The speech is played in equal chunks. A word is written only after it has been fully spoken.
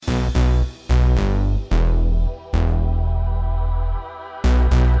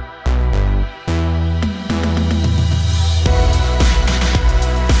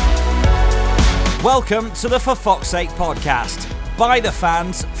Welcome to the For Fox's Sake podcast, by the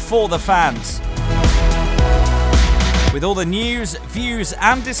fans, for the fans. With all the news, views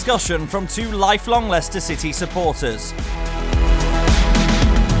and discussion from two lifelong Leicester City supporters.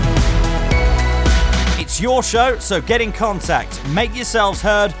 It's your show, so get in contact, make yourselves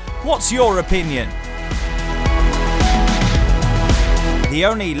heard. What's your opinion? The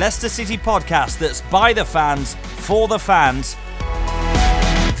only Leicester City podcast that's by the fans, for the fans.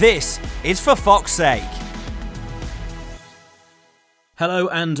 This is For Fox's Sake. Hello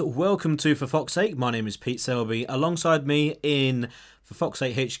and welcome to For Fox's Sake. My name is Pete Selby. Alongside me in For Fox's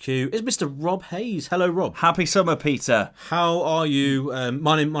Sake HQ is Mr. Rob Hayes. Hello, Rob. Happy summer, Peter. How are you?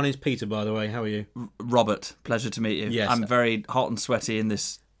 My name's Peter, by the way. How are you? Robert, pleasure to meet you. Yes. I'm very hot and sweaty in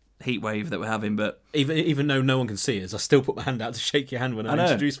this heat wave that we're having, but Even though no one can see us, I still put my hand out to shake your hand when I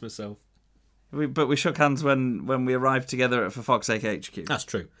introduce myself. we shook hands when we arrived together at For Fox's Sake HQ. That's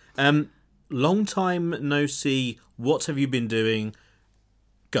true. Long time no see. What have you been doing?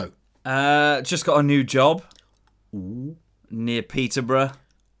 Go. Just got a new job. Near Peterborough.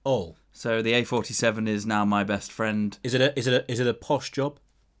 Oh, So the A47 is now my best friend. is it a posh job?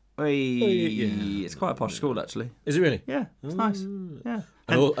 It's quite a posh school, actually. Is it really? Yeah, it's nice. Yeah.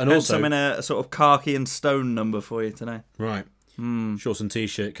 And also, I'm in a sort of khaki and stone number for you today. right. Shorts and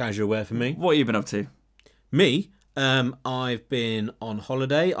t-shirt, casual wear for me. What have you been up to? Me, I've been on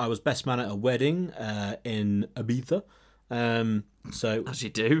holiday. I was best man at a wedding in Ibiza. So As you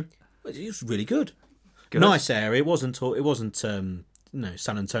do. it was really good. Good. Nice area. It wasn't San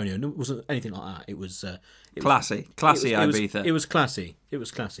Antonio. It wasn't anything like that. It was Classy Ibiza. It was classy. It was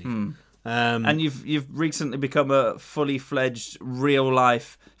classy. And you've recently become a fully fledged real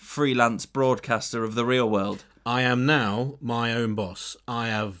life freelance broadcaster of the real world. I am now my own boss. I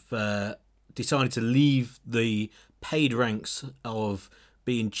have decided to leave the paid ranks of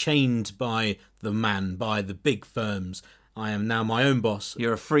being chained by the big firms. I am now my own boss.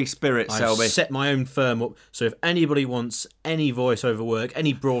 You're a free spirit, I've Selby. set my own firm up. So if anybody wants any voiceover work,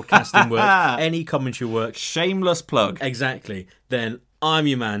 any broadcasting work, any commentary work, Shameless plug. exactly, then I'm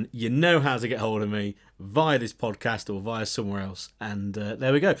your man. You know how to get hold of me via this podcast or via somewhere else. And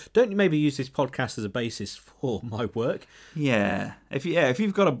there we go. Don't you maybe use this podcast as a basis for my work? Yeah. If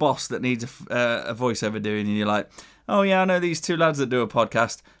you've got a boss that needs a voiceover doing, and you're like, oh yeah, I know these two lads that do a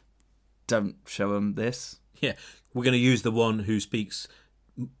podcast. Don't show them this. Yeah, we're going to use the one who speaks.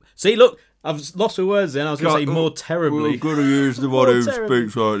 See, look, I've lost my words then. I was going to say more terribly. We're going to use the one who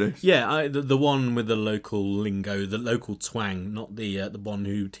speaks like this. Yeah, the one with the local lingo, the local twang, not the one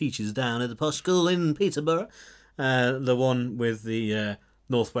who teaches down at the posh school in Peterborough. The one with the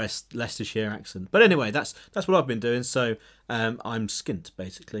northwest Leicestershire accent. But anyway, that's what I've been doing. So I'm skint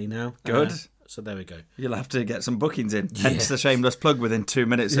basically now. Good. So there we go. You'll have to get some bookings in. Hence the shameless plug within 2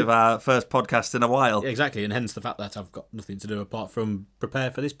 minutes of our first podcast in a while. Exactly, and hence the fact that I've got nothing to do apart from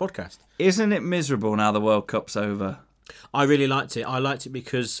prepare for this podcast. Isn't it miserable now the World Cup's over? I really liked it. I liked it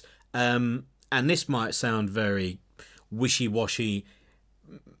because, and this might sound very wishy-washy,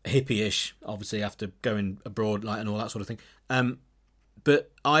 hippie-ish, obviously after going abroad and all that sort of thing.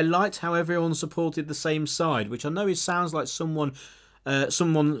 But I liked how everyone supported the same side, which I know sounds like someone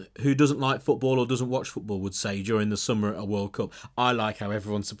who doesn't like football or doesn't watch football would say during the summer at a World Cup. I like how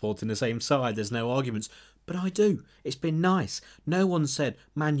everyone's supporting the same side. There's no arguments. But I do. It's been nice. No one said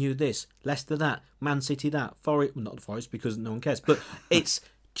Man U this, Leicester that, Man City that, Forest. Well, not the Forest because no one cares. But it's.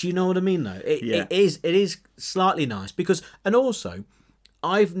 Do you know what I mean though? It is slightly nice because, and also,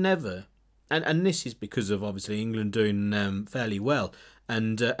 I've never, and this is because of obviously England doing fairly well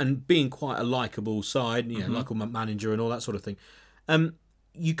and being quite a likeable side, likeable manager and all that sort of thing.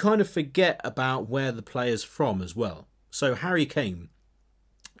 You kind of forget about where the player's from as well. So Harry Kane,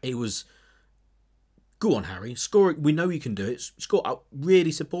 it was, go on Harry, score it. We know you can do it. Score. I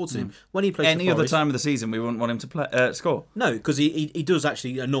really supported him when he plays. Any other time of the season, we wouldn't want him to score. No, because he does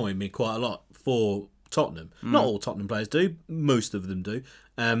actually annoy me quite a lot for Tottenham. Not all Tottenham players do. Most of them do.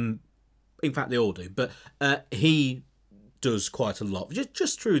 In fact, they all do. But he does quite a lot,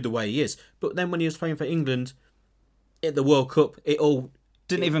 just through the way he is. But then when he was playing for England at the World Cup, it all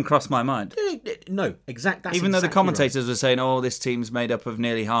didn't even cross my mind. No, exactly. Even though the commentators were saying, "Oh, this team's made up of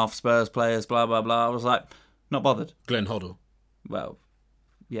nearly half Spurs players," blah blah blah, I was like, not bothered. Glenn Hoddle. Well,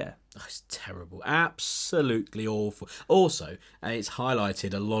 yeah, it's terrible, absolutely awful. Also, it's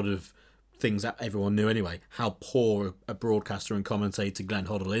highlighted a lot of things that everyone knew anyway. How poor a broadcaster and commentator Glenn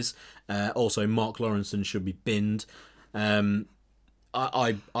Hoddle is. Also, Mark Lawrenson should be binned.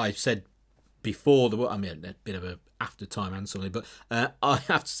 I said before a bit of a after time and Sully. But I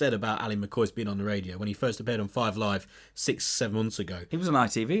have to say about Ali McCoy's been on the radio when he first appeared on 5 Live 6-7 months ago. He was on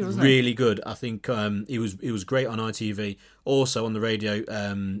ITV, wasn't he? Really good. I think he was great on ITV. Also on the radio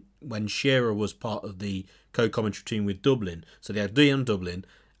when Shearer was part of the co-commentary team with Dublin. So they had Dion Dublin,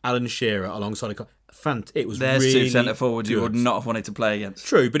 Alan Shearer alongside it was There's really two centre forwards you would not have wanted to play against.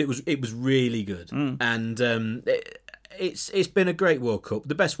 True, but it was really good, and it's been a great World Cup,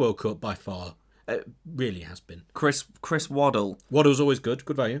 the best World Cup by far. It really has been. Chris Waddle. Waddle's always good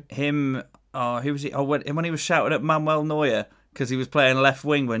value. Him, who was he? When he was shouting at Manuel Neuer because he was playing left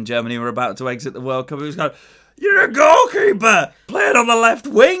wing when Germany were about to exit the World Cup. He was going, "You're a goalkeeper playing on the left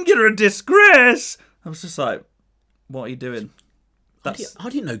wing. You're a disgrace." I was just like, "What are you doing?" I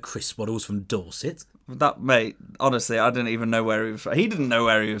didn't know Chris Waddle was from Dorset. That mate, honestly, I didn't even know where he was from. He didn't know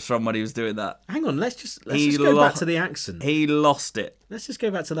where he was from when he was doing that. Hang on, let's just go back to the accent. He lost it. Let's just go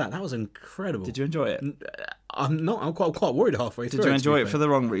back to that. That was incredible. Did you enjoy it? I'm not. I'm quite worried halfway through. Did you enjoy it for the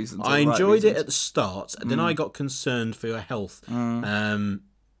wrong reasons? I enjoyed it at the start, and then I got concerned for your health.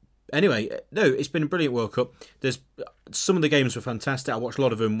 Anyway, no, it's been a brilliant World Cup. There's some of the games were fantastic. I watched a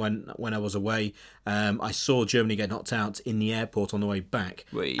lot of them when I was away. I saw Germany get knocked out in the airport on the way back,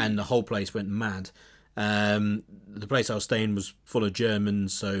 and the whole place went mad. The place I was staying was full of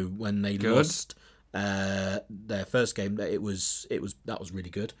Germans, so when they lost their first game, that was really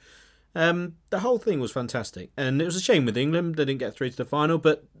good. The whole thing was fantastic, and it was a shame with England they didn't get through to the final,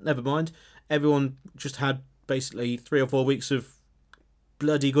 but never mind. Everyone just had basically 3 or 4 weeks of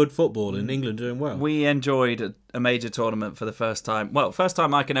bloody good football in England doing well. We enjoyed a major tournament for the first time. Well, first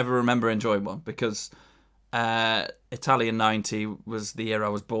time I can ever remember enjoying one, because Italian 90 was the year I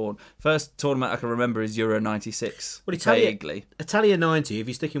was born. First tournament I can remember is Euro 96. Well, vaguely. Italian 90, if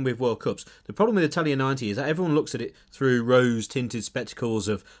you're sticking with World Cups, the problem with Italian 90 is that everyone looks at it through rose-tinted spectacles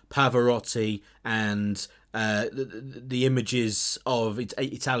of Pavarotti and the images of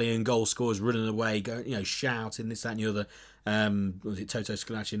Italian goal scorers running away, going, shouting this, that, and the other. Was it Toto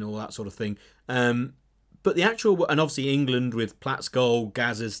Schillaci and all that sort of thing? But the actual, and obviously England with Platt's goal,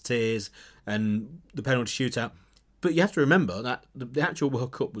 Gazza's tears, and the penalty shootout. But you have to remember that the actual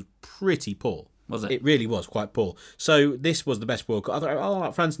World Cup was pretty poor. Was it? It really was quite poor. So this was the best World Cup. I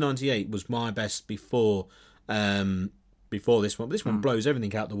thought France '98 was my best before this one. But this one blows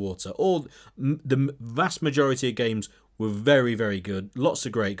everything out the water. The vast majority of games were very, very good. Lots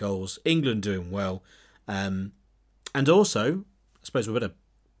of great goals. England doing well. And also, I suppose we better,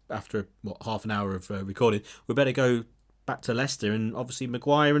 after half an hour of recording, we better go back to Leicester and obviously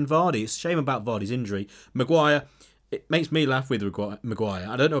Maguire and Vardy. It's a shame about Vardy's injury. Maguire, it makes me laugh with Maguire.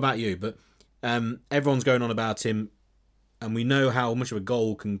 I don't know about you, but everyone's going on about him, and we know how much of a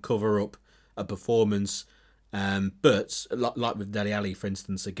goal can cover up a performance. But like with Dele Alli, for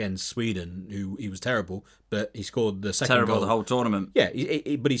instance, against Sweden, who he was terrible, but he scored the second goal. The whole tournament. Yeah,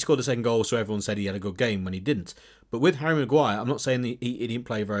 but he scored the second goal, so everyone said he had a good game when he didn't. But with Harry Maguire, I'm not saying he didn't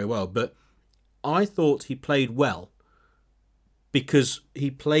play very well, but I thought he played well because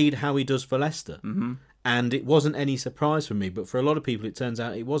he played how he does for Leicester. Mm-hmm. And it wasn't any surprise for me, but for a lot of people, it turns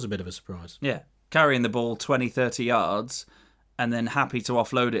out it was a bit of a surprise. Yeah, carrying the ball 20, 30 yards and then happy to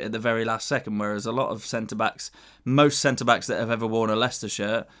offload it at the very last second, whereas a lot of centre-backs, most centre-backs that have ever worn a Leicester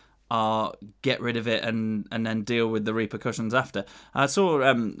shirt, are get rid of it and then deal with the repercussions after. I saw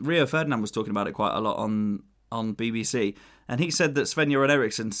Rio Ferdinand was talking about it quite a lot on BBC, and he said that Sven-Göran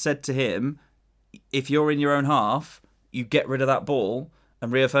Eriksson said to him, if you're in your own half, you get rid of that ball,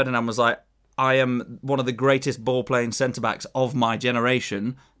 and Rio Ferdinand was like, I am one of the greatest ball-playing centre-backs of my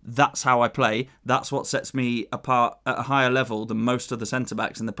generation. That's how I play. That's what sets me apart at a higher level than most of the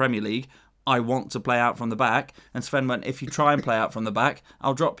centre-backs in the Premier League. I want to play out from the back. And Sven went, if you try and play out from the back,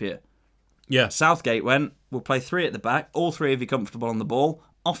 I'll drop you. Yeah. Southgate went, we'll play 3 at the back. All 3 of you comfortable on the ball.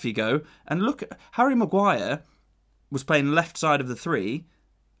 Off you go. And look, Harry Maguire was playing left side of the 3.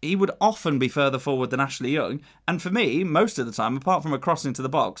 He would often be further forward than Ashley Young. And for me, most of the time, apart from a cross into the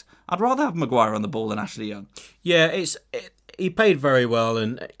box, I'd rather have Maguire on the ball than Ashley Young. Yeah, he played very well,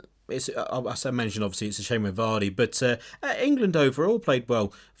 and as I mentioned, obviously, it's a shame with Vardy, but England overall played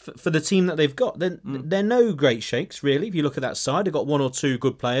well. For the team that they've got, they're no great shakes, really. If you look at that side, they've got 1 or 2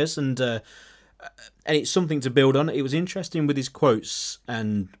 good players, and it's something to build on. It was interesting with his quotes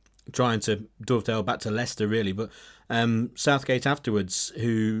and trying to dovetail back to Leicester, really, but Southgate afterwards,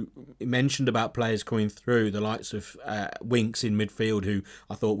 who mentioned about players coming through, the likes of Winks in midfield, who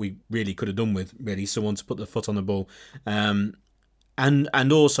I thought we really could have done with, really, someone to put the foot on the ball, and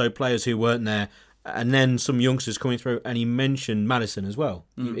also players who weren't there, and then some youngsters coming through, and he mentioned Maddison as well.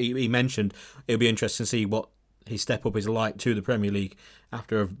 He mentioned it'll be interesting to see what his step up is like to the Premier League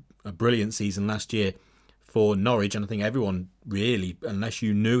after a brilliant season last year. for Norwich, and I think everyone really, unless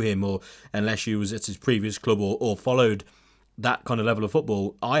you knew him or unless you was at his previous club or followed that kind of level of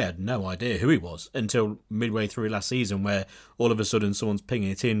football, I had no idea who he was until midway through last season, where all of a sudden someone's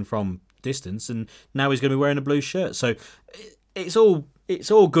pinging it in from distance, and now he's going to be wearing a blue shirt. So it's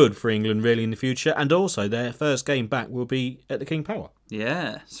all good for England really in the future, and also their first game back will be at the King Power.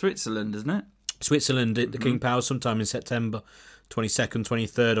 Yeah, Switzerland, isn't it? Switzerland at the King Power sometime in September, 22nd,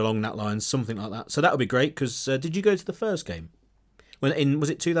 23rd, along that line, something like that. So that would be great, because did you go to the first game? Was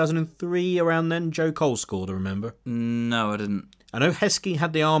it 2003 around then? Joe Cole scored, I remember. No, I didn't. I know Heskey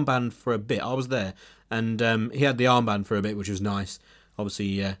had the armband for a bit. I was there, and he had the armband for a bit, which was nice.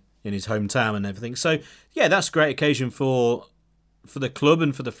 Obviously, in his hometown and everything. So, yeah, that's a great occasion for the club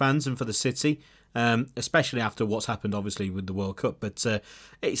and for the fans and for the city, especially after what's happened, obviously, with the World Cup. But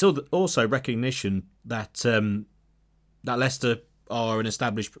it's also recognition that that Leicester are an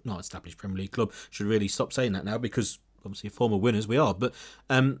not established Premier League club. Should really stop saying that now, because obviously former winners we are. But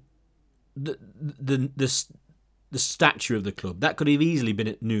the stature of the club, that could have easily been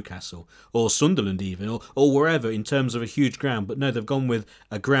at Newcastle or Sunderland even, or wherever, in terms of a huge ground. But no, they've gone with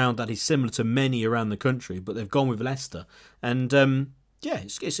a ground that is similar to many around the country, but they've gone with Leicester. And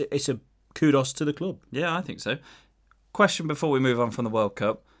it's a kudos to the club. Yeah, I think so. Question before we move on from the World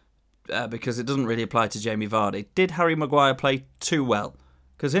Cup, because it doesn't really apply to Jamie Vardy. Did Harry Maguire play too well?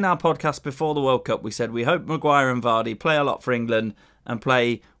 Because in our podcast before the World Cup, we said we hope Maguire and Vardy play a lot for England and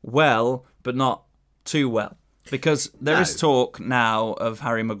play well, but not too well. Because there is talk now of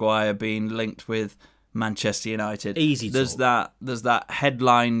Harry Maguire being linked with Manchester United. Easy talk. There's that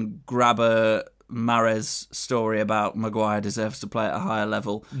headline grabber Mahrez story about Maguire deserves to play at a higher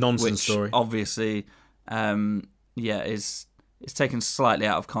level. Nonsense story. Obviously, is taken slightly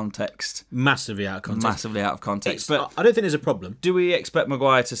out of context. Massively out of context. But I don't think there's a problem. Do we expect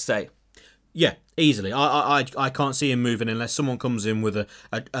Maguire to stay? Yeah, easily. I can't see him moving unless someone comes in with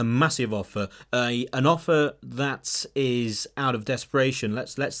a massive offer, an offer that is out of desperation.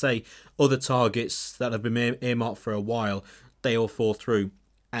 Let's say other targets that have been earmarked for a while, they all fall through,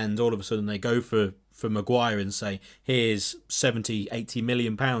 and all of a sudden they go for Maguire and say, here's 70, 80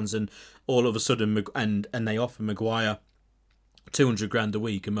 million pounds, and all of a sudden and they offer Maguire 200 grand a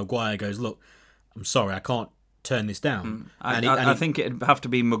week, and Maguire goes, look, I'm sorry, I can't turn this down. I think it'd have to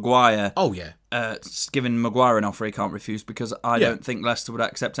be Maguire. Oh yeah, giving Maguire an offer he can't refuse, because I don't think Leicester would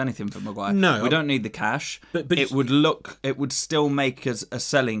accept anything for Maguire. No, we don't need the cash. But it would still make us a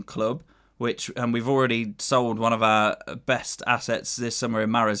selling club. And we've already sold one of our best assets this summer in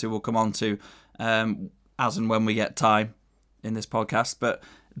Mahrez, who we'll come on to as and when we get time in this podcast. But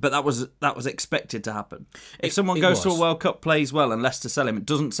that was expected to happen. If someone goes to a World Cup, plays well, and Leicester sell him, it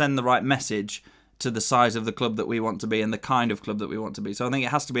doesn't send the right message to the size of the club that we want to be and the kind of club that we want to be. So I think it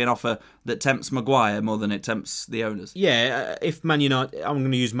has to be an offer that tempts Maguire more than it tempts the owners. Yeah, if Man United, I'm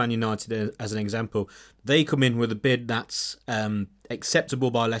going to use Man United as an example, they come in with a bid that's acceptable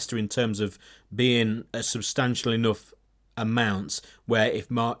by Leicester in terms of being a substantial enough amount where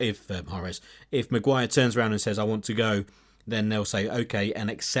if Maguire turns around and says, I want to go, then they'll say, okay, and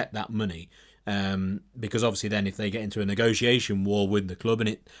accept that money. Because obviously then if they get into a negotiation war with the club and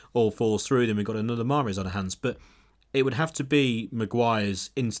it all falls through, then we've got another Mahrez on our hands. But it would have to be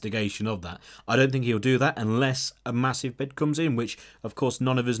Maguire's instigation of that. I don't think he'll do that unless a massive bid comes in, which of course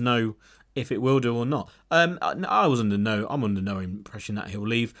none of us know if it will do or not. I'm under no impression that he'll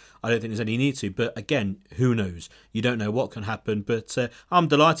leave. I don't think there's any need to, but again, who knows? You don't know what can happen, but I'm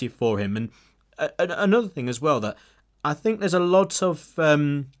delighted for him. And another thing as well, that I think there's a lot of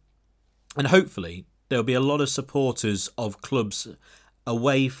and hopefully there'll be a lot of supporters of clubs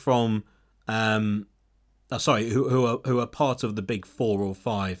away from who are part of the big 4 or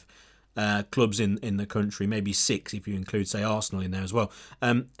 5 clubs in the country, maybe 6 if you include, say, Arsenal in there as well,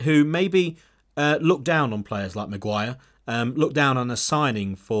 who maybe look down on players like Maguire, look down on a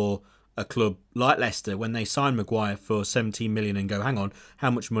signing for a club like Leicester when they sign Maguire for 17 million and go, hang on,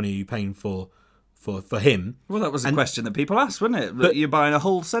 how much money are you paying for him? Well, that was a question that people asked, wasn't it? But you're buying a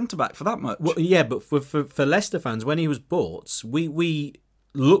whole centre-back for that much. Well, yeah, but for Leicester fans, when he was bought, we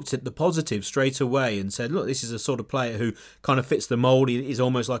looked at the positive straight away and said, look, this is a sort of player who kind of fits the mould. He is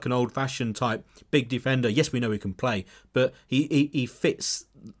almost like an old-fashioned type big defender. Yes, we know he can play, but he fits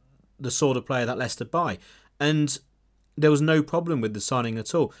the sort of player that Leicester buy. And there was no problem with the signing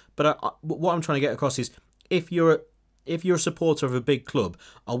at all. But what I'm trying to get across is, if you're a supporter of a big club,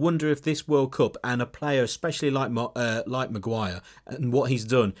 I wonder if this World Cup and a player, especially like Maguire and what he's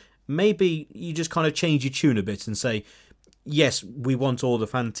done, maybe you just kind of change your tune a bit and say, yes, we want all the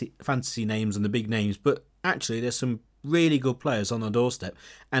fantasy names and the big names, but actually there's some really good players on our doorstep,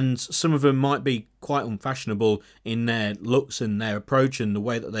 and some of them might be quite unfashionable in their looks and their approach and the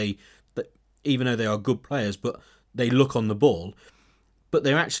way that even though they are good players, but they look on the ball, but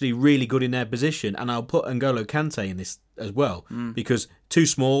they're actually really good in their position. And I'll put N'Golo Kante in this as well, because too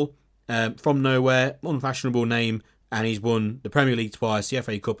small, from nowhere, unfashionable name, and he's won the Premier League twice, the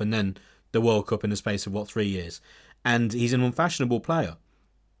FA Cup, and then the World Cup in the space of 3 years. And he's an unfashionable player.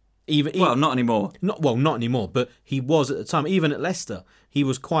 Not anymore. Not anymore, but he was at the time. Even at Leicester, he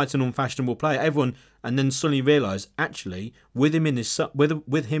was quite an unfashionable player. Everyone, and then suddenly realised, actually, with him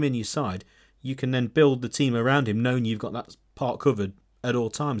in your side, you can then build the team around him, knowing you've got that part covered at all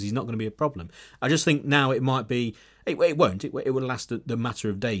times. He's not going to be a problem. I just think now it might be. It won't. It will last the matter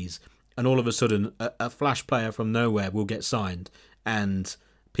of days, and all of a sudden, a flash player from nowhere will get signed, and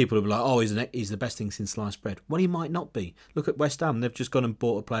people will be like, "Oh, he's the best thing since sliced bread." Well, he might not be. Look at West Ham; they've just gone and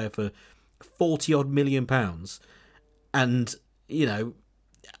bought a player for £40-odd million, and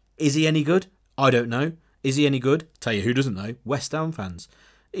is he any good? I don't know. Is he any good? Tell you who doesn't know: West Ham fans.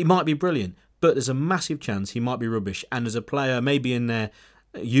 He might be brilliant, but there's a massive chance he might be rubbish. And as a player, maybe in their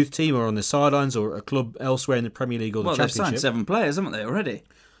youth team or on the sidelines or a club elsewhere in the Premier League or the Championship. Well, they've signed 7 players, haven't they, already?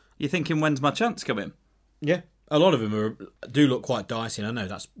 You're thinking, when's my chance coming? Yeah. A lot of them do look quite dicey, and I know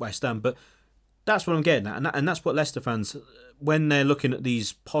that's West Ham, but that's what I'm getting at. And that's what Leicester fans, when they're looking at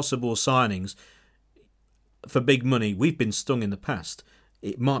these possible signings for big money, we've been stung in the past.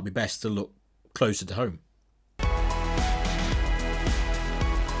 It might be best to look closer to home.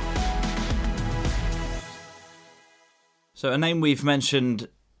 So a name we've mentioned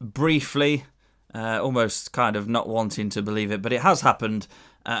briefly, almost kind of not wanting to believe it, but it has happened.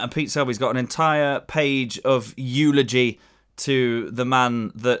 And Pete Selby's got an entire page of eulogy to the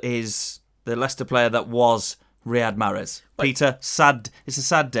man that is the Leicester player that was Riyad Mahrez. Peter, sad. It's a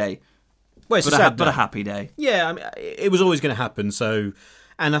sad day. Well, it's a sad day. But a happy day. Yeah, I mean, it was always going to happen. So,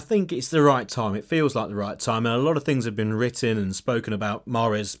 and I think it's the right time. It feels like the right time. And a lot of things have been written and spoken about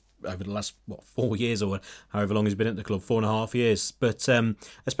Mahrez over the last 4 years or however long he's been at the club, 4.5 years. But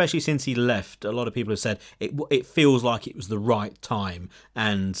especially since he left, a lot of people have said it feels like it was the right time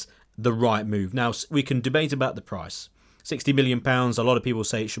and the right move. Now we can debate about the price. £60 million. A lot of people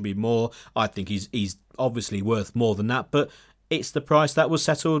say it should be more. I think he's obviously worth more than that, but it's the price that was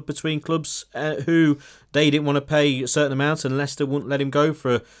settled between clubs who they didn't want to pay a certain amount, and Leicester wouldn't let him go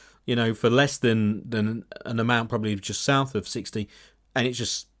for less than an amount, probably just south of 60, and it's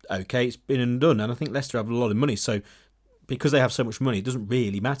just. Okay, it's been and done, and I think Leicester have a lot of money, so because they have so much money, it doesn't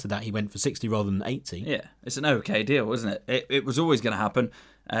really matter that he went for 60 rather than 80. Yeah, it's an okay deal, isn't it? It was always going to happen.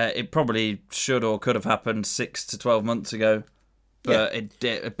 It probably should or could have happened 6 to 12 months ago, but it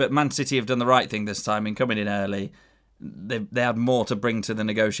did. But Man City have done the right thing this time in coming in early. They had more to bring to the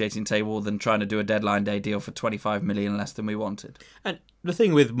negotiating table than trying to do a deadline day deal for 25 million less than we wanted. And the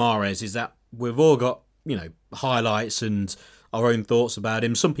thing with Mahrez is that we've all got highlights and our own thoughts about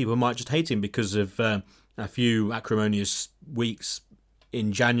him. Some people might just hate him because of a few acrimonious weeks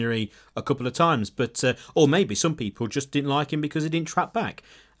in January a couple of times, but or maybe some people just didn't like him because he didn't trap back.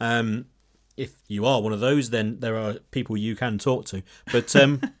 If you are one of those, then there are people you can talk to. But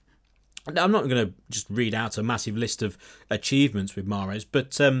I'm not going to just read out a massive list of achievements with Mahrez,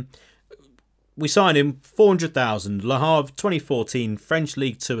 but we signed him 400,000, Le Havre 2014, French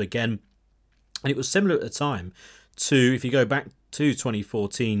League 2 again, and it was similar at the time to, if you go back to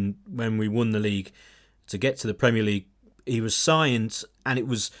 2014 when we won the league to get to the Premier League, he was signed and it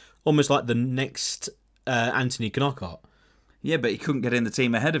was almost like the next Anthony Knockaert. Yeah, but he couldn't get in the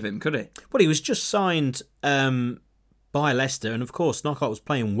team ahead of him, could he? Well, he was just signed by Leicester, and of course Knockaert was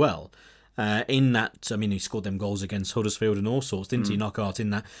playing well in that. I mean, he scored them goals against Huddersfield and all sorts, didn't he, Knockaert,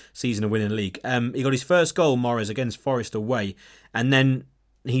 in that season of winning the league. He got his first goal, Mahrez, against Forest away, and then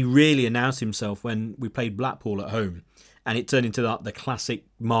he really announced himself when we played Blackpool at home, and it turned into the classic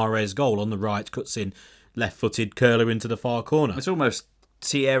Mahrez goal on the right, cuts in, left-footed curler into the far corner. It's almost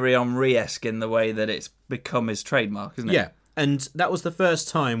Thierry Henry-esque in the way that it's become his trademark, isn't it? Yeah, and that was the first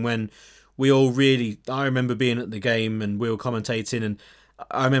time when we all really... I remember being at the game and we were commentating, and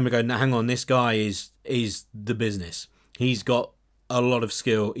I remember going, now, hang on, this guy is the business. He's got a lot of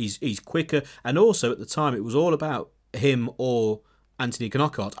skill, he's quicker, and also at the time it was all about him or Anthony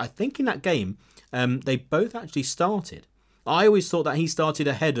Knockaert. I think in that game, they both actually started. I always thought that he started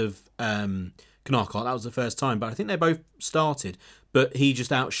ahead of Knockaert. That was the first time, but I think they both started, but he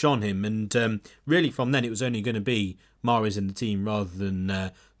just outshone him, and really from then it was only going to be Mahrez in the team rather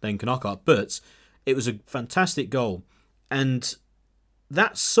than Knockaert. But it was a fantastic goal, and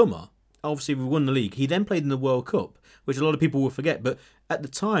that summer, obviously we won the league. He then played in the World Cup, which a lot of people will forget, but at the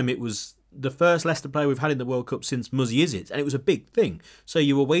time it was the first Leicester player we've had in the World Cup since Muzzy Izzet, and it was a big thing. So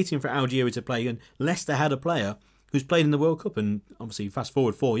you were waiting for Algeria to play, and Leicester had a player who's played in the World Cup, and obviously fast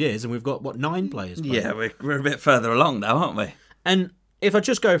forward 4 years, and we've got, 9 players playing? Yeah, we're a bit further along now, aren't we? And if I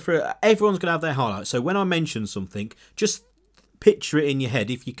just go through it, everyone's going to have their highlights. So when I mention something, just picture it in your head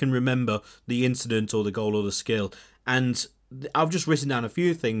if you can remember the incident or the goal or the skill. And I've just written down a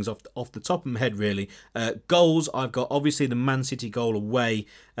few things off the top of my head, really. Goals, I've got obviously the Man City goal away,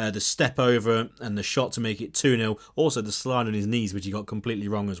 the step over and the shot to make it 2-0. Also the slide on his knees, which he got completely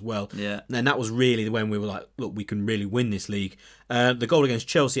wrong as well. Yeah. And that was really when we were like, look, we can really win this league. The goal against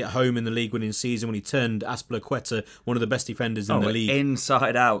Chelsea at home in the league-winning season when he turned Azpilicueta, one of the best defenders in the league,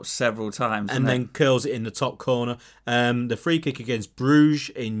 inside out several times. And then curls it in the top corner. The free kick against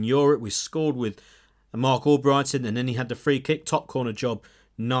Bruges in Europe, we scored with Mark Albrighton, and then he had the free kick, top corner job,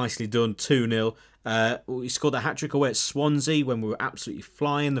 nicely done, 2-0. We scored a hat-trick away at Swansea when we were absolutely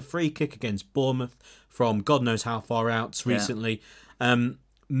flying. The free kick against Bournemouth from God knows how far out recently.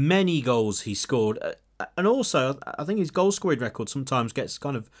 Many goals he scored. And also, I think his goal-scoring record sometimes gets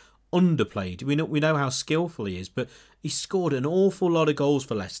kind of underplayed. We know how skillful he is, but he scored an awful lot of goals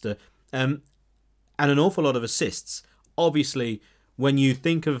for Leicester and an awful lot of assists. Obviously, when you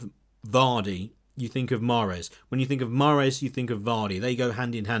think of Vardy, you think of Mahrez. When you think of Mahrez, you think of Vardy. They go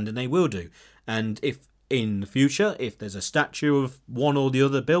hand in hand, and they will do. And if in the future, if there's a statue of one or the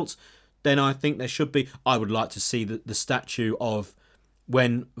other built, then I think there should be. I would like to see the statue of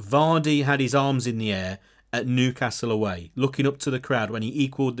when Vardy had his arms in the air at Newcastle away, looking up to the crowd when he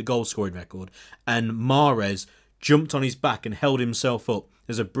equalled the goal-scoring record, and Mahrez jumped on his back and held himself up.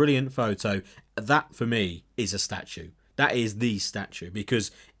 There's a brilliant photo. That, for me, is a statue. That is the statue,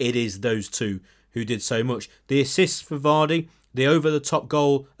 because it is those two who did so much. The assists for Vardy, the over-the-top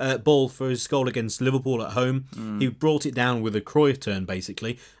ball for his goal against Liverpool at home. He brought it down with a Cruyff turn,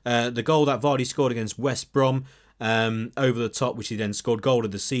 basically. The goal that Vardy scored against West Brom, over the top, which he then scored goal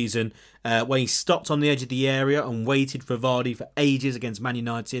of the season, when he stopped on the edge of the area and waited for Vardy for ages against Man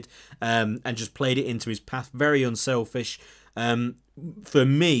United, and just played it into his path. Very unselfish. For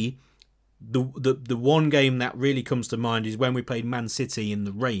me, the one game that really comes to mind is when we played Man City in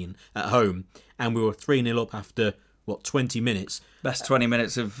the rain at home, and we were 3-0 up after 20 minutes. Best 20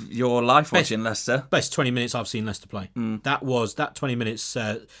 minutes of your life watching Leicester. Best 20 minutes I've seen Leicester play. That 20 minutes.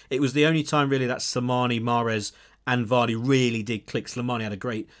 It was the only time really that Slimani, Mahrez and Vardy really did click. Slimani had a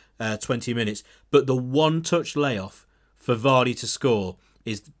great 20 minutes, but the one touch layoff for Vardy to score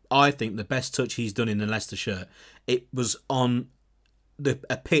is, I think, the best touch he's done in the Leicester shirt. It was on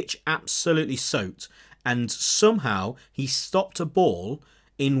a pitch absolutely soaked, and somehow he stopped a ball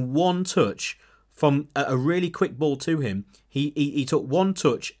in one touch from a really quick ball to him. He took one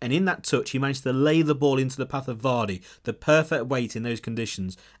touch, and in that touch he managed to lay the ball into the path of Vardy, the perfect weight in those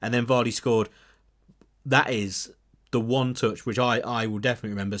conditions, and then Vardy scored. That is the one touch which I will definitely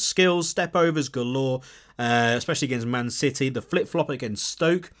remember. Skills, step-overs galore, especially against Man City. The flip-flop against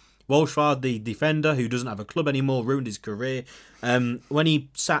Stoke. Wolfsward, the defender who doesn't have a club anymore, ruined his career. When he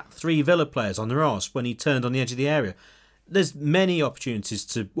sat 3 Villa players on their arse when he turned on the edge of the area. There's many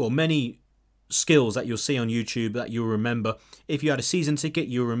opportunities many skills that you'll see on YouTube that you'll remember. If you had a season ticket,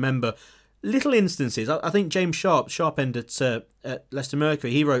 you'll remember little instances. I think James Sharpend at Leicester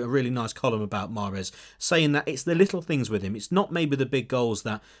Mercury, he wrote a really nice column about Mahrez, saying that it's the little things with him. It's not maybe the big goals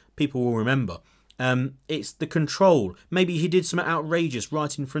that people will remember. It's the control. Maybe he did something outrageous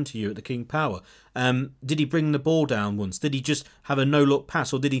right in front of you at the King Power. Did he bring the ball down once? Did he just have a no-look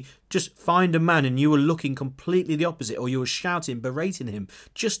pass? Or did he just find a man and you were looking completely the opposite? Or you were shouting, berating him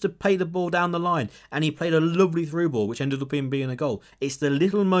just to play the ball down the line? And he played a lovely through ball, which ended up being a goal. It's the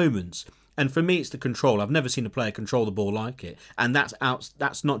little moments. And for me, it's the control. I've never seen a player control the ball like it. And that's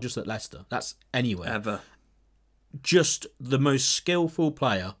not just at Leicester. That's anywhere. Ever. Just the most skillful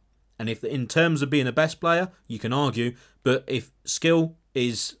player. And if in terms of being the best player, you can argue, but if skill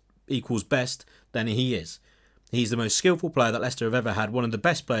equals best, then he is. He's the most skillful player that Leicester have ever had, one of the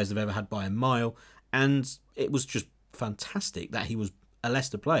best players they've ever had by a mile, and it was just fantastic that he was a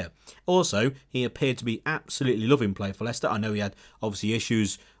Leicester player. Also, he appeared to be absolutely loving play for Leicester. I know he had obviously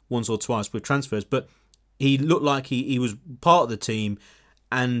issues once or twice with transfers, but he looked like he was part of the team,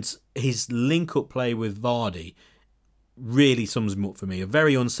 and his link-up play with Vardy really sums him up for me. A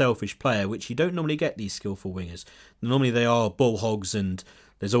very unselfish player, which you don't normally get these skillful wingers. Normally they are bull hogs and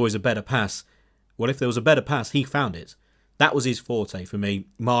there's always a better pass. Well, if there was a better pass, he found it. That was his forte for me.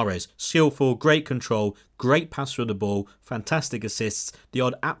 Mahrez, skillful, great control, great passer of the ball, fantastic assists, the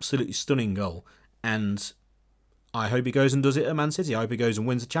odd absolutely stunning goal. And I hope he goes and does it at Man City. I hope he goes and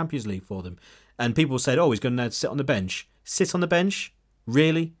wins the Champions League for them. And people said, he's going to sit on the bench. Sit on the bench?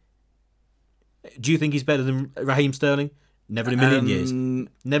 Really? Do you think he's better than Raheem Sterling? Never in a million years.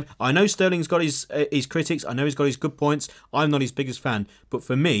 Never. I know Sterling's got his critics. I know he's got his good points. I'm not his biggest fan, but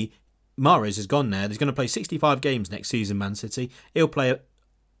for me, Mahrez has gone there. He's going to play 65 games next season, Man City. He'll play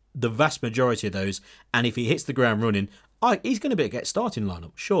the vast majority of those, and if he hits the ground running, he's going to get starting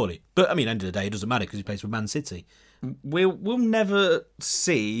lineup, surely. But I mean, end of the day, it doesn't matter because he plays for Man City. We'll never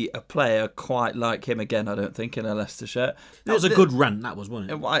see a player quite like him again, I don't think, in a Leicester shirt. That was a good rant, that was,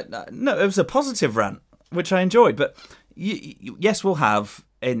 wasn't it? No, it was a positive rant, which I enjoyed. But yes, we'll have,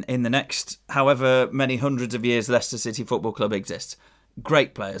 in the next however many hundreds of years Leicester City Football Club exists,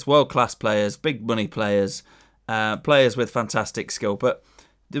 great players, world-class players, big money players, players with fantastic skill. But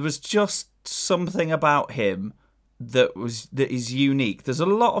there was just something about him that is unique. There's a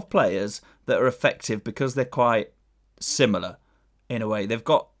lot of players that are effective because they're quite similar in a way. They've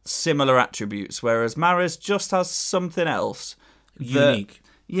got similar attributes, whereas Mahrez just has something else. Unique.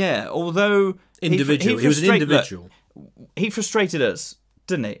 Yeah, although... Individual. He was an individual. He frustrated us,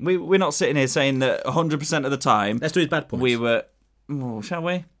 didn't he? We're not sitting here saying that 100% of the time... Let's do his bad points. We were... shall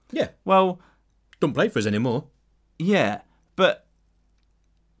we? Yeah. Well... Don't play for us anymore. Yeah, but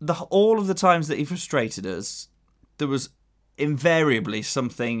all of the times that he frustrated us, there was invariably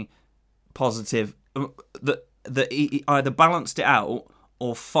something positive that he either balanced it out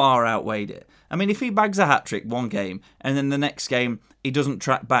or far outweighed it. I mean, if he bags a hat-trick one game and then the next game he doesn't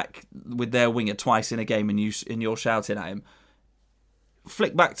track back with their winger twice in a game and you're shouting at him,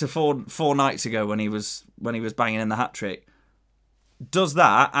 flick back to four nights ago when he was banging in the hat-trick. Does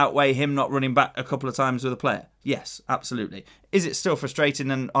that outweigh him not running back a couple of times with a player? Yes, absolutely. Is it still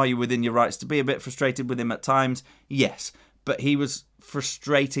frustrating, and are you within your rights to be a bit frustrated with him at times? Yes, but he was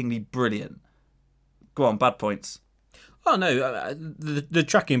frustratingly brilliant. Go on, bad points. Oh no, the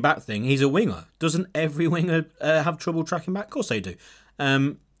tracking back thing. He's a winger. Doesn't every winger have trouble tracking back? Of course they do.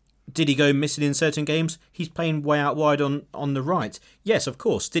 Did he go missing in certain games? He's playing way out wide on the right. Yes, of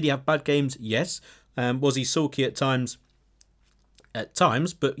course. Did he have bad games? Yes. Was he sulky at times? At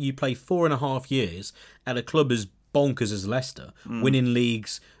times, but you play 4.5 years at a club as bonkers as Leicester, winning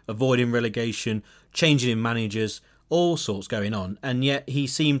leagues, avoiding relegation, changing in managers, all sorts going on, and yet he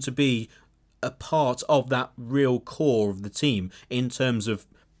seemed to be a part of that real core of the team in terms of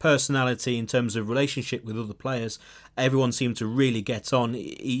personality, in terms of relationship with other players. Everyone seemed to really get on.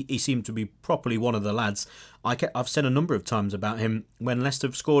 He seemed to be properly one of the lads. I've said a number of times about him when Leicester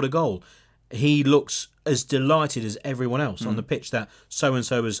have scored a goal. He looks as delighted as everyone else on the pitch that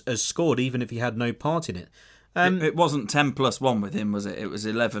so-and-so has scored, even if he had no part in it. It wasn't 10 plus 1 with him, was it? It was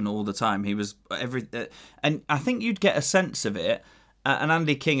 11 all the time. He was and I think you'd get a sense of it. And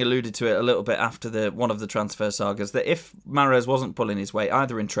Andy King alluded to it a little bit after one of the transfer sagas, that if Mahrez wasn't pulling his weight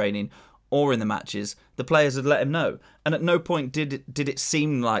either in training or in the matches, the players had let him know. And at no point did it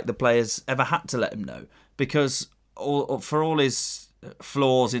seem like the players ever had to let him know, because for all his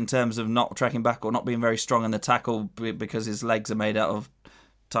flaws in terms of not tracking back or not being very strong in the tackle because his legs are made out of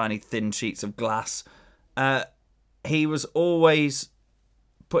tiny thin sheets of glass, he was always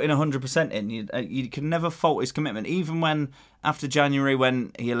putting 100% in. You can never fault his commitment, even when after January,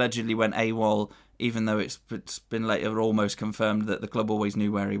 when he allegedly went AWOL, even though it's been later almost confirmed that the club always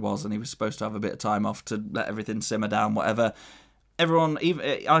knew where he was and he was supposed to have a bit of time off to let everything simmer down, whatever. Everyone,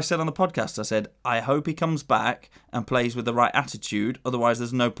 even I said on the podcast, I said, I hope he comes back and plays with the right attitude, otherwise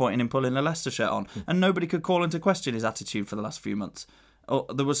there's no point in him pulling a Leicester shirt on. And nobody could call into question his attitude for the last few months.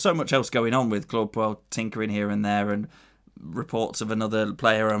 There was so much else going on with Claude Puel tinkering here and there, and reports of another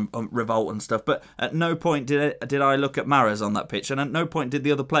player and revolt and stuff, but at no point did I look at Mahrez on that pitch, and at no point did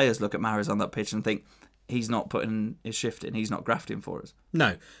the other players look at Mahrez on that pitch and think, he's not putting his shift in, he's not grafting for us.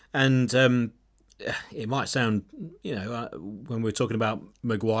 No, and it might sound, when we're talking about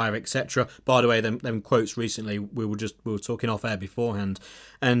Maguire, etc. By the way, them quotes recently, we were talking off air beforehand,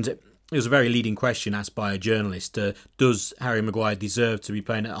 and it was a very leading question asked by a journalist. Does Harry Maguire deserve to be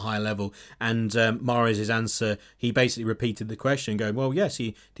playing at a high level? And Mahrez's answer, he basically repeated the question, going, well, yes,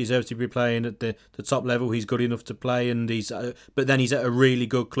 he deserves to be playing at the top level. He's good enough to play, and but then he's at a really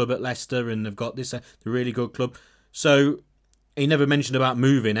good club at Leicester, and they've got the really good club. So he never mentioned about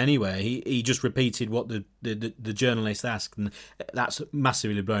moving anywhere. He just repeated what the journalist asked, and that's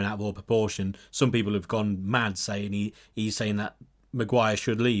massively blown out of all proportion. Some people have gone mad saying he's saying that Maguire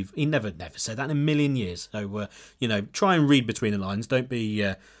should leave. He never said that in a million years. So try and read between the lines.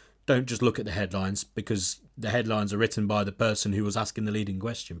 Don't just look at the headlines, because the headlines are written by the person who was asking the leading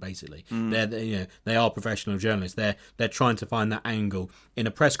question. Basically, they are professional journalists. They're trying to find that angle in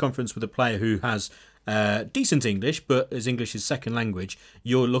a press conference with a player who has decent English, but as English is second language,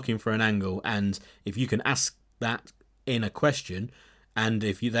 you're looking for an angle, and if you can ask that in a question, And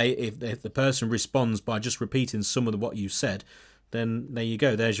if the person responds by just repeating some of what you said, then there you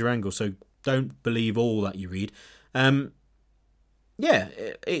go. There's your angle. So don't believe all that you read. Yeah,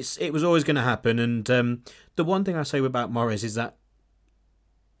 it was always going to happen. And the one thing I say about Mahrez is that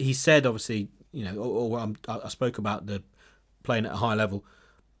he said, obviously, I spoke about the playing at a high level.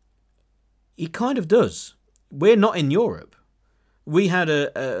 He kind of does. We're not in Europe. We had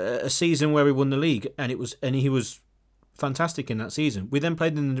a season where we won the league, and he was fantastic in that season. We then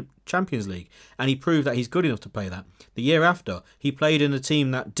played in the Champions League, and he proved that he's good enough to play that. The year after, he played in a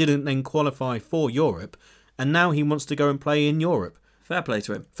team that didn't then qualify for Europe, and now he wants to go and play in Europe. Fair play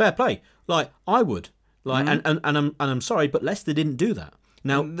to him. Fair play. Like, I would. Like, and I'm sorry, but Leicester didn't do that.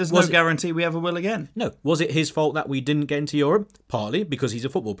 Now, there's no guarantee we ever will again. No. Was it his fault that we didn't get into Europe? Partly because he's a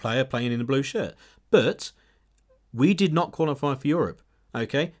football player playing in a blue shirt. But we did not qualify for Europe.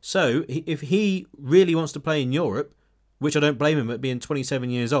 Okay? So, if he really wants to play in Europe, which I don't blame him at being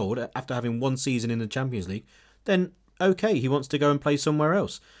 27 years old after having one season in the Champions League, then okay, he wants to go and play somewhere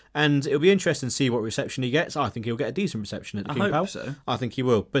else. And it'll be interesting to see what reception he gets. I think he'll get a decent reception at the King Power. I hope so. I think he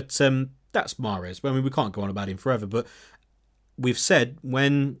will. But that's Mahrez. I mean, we can't go on about him forever, but we've said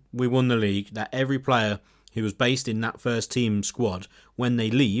when we won the league that every player who was based in that first team squad, when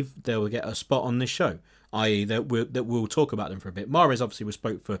they leave, they will get a spot on this show, i.e. that we'll talk about them for a bit. Mahrez, obviously, we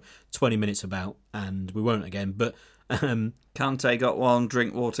spoke for 20 minutes about, and we won't again, but Kante got one,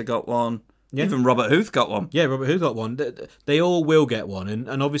 Drinkwater got one. Yeah. Even Robert Huth got one. Yeah, Robert Huth got one. They all will get one,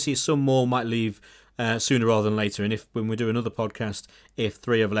 and obviously some more might leave sooner rather than later. And when we do another podcast, if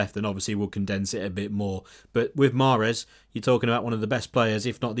 3 have left, then obviously we'll condense it a bit more. But with Mahrez, you're talking about one of the best players,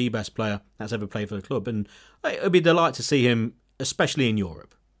 if not the best player that's ever played for the club. And it'll be a delight to see him, especially in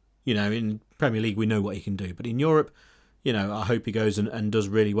Europe. In Premier League, we know what he can do. But in Europe, I hope he goes and does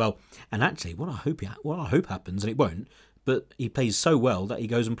really well. And actually, what I hope happens, and it won't, but he plays so well that he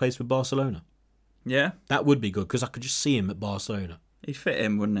goes and plays for Barcelona. Yeah. That would be good, because I could just see him at Barcelona. He'd fit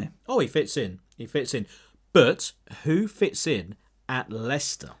in, wouldn't he? Oh, he fits in. But who fits in at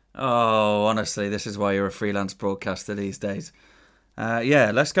Leicester? Oh, honestly, this is why you're a freelance broadcaster these days.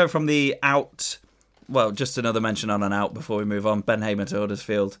 Let's go from the out. Well, just another mention on an out before we move on. Ben Hamer to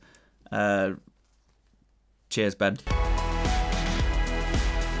Huddersfield. Cheers, Ben.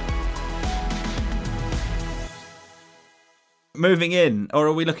 Moving in, or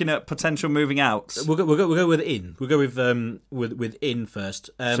are we looking at potential moving outs? We'll go with in. We'll go with in first.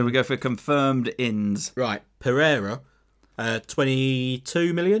 So we go for confirmed ins. Right, Pereira,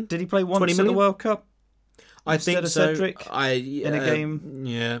 22 million. Did he play once at the World Cup? I think so. Cedric in a game,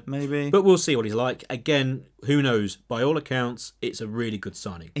 yeah, maybe. But we'll see what he's like. Again, who knows? By all accounts, it's a really good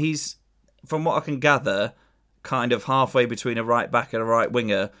signing. He's, from what I can gather, kind of halfway between a right back and a right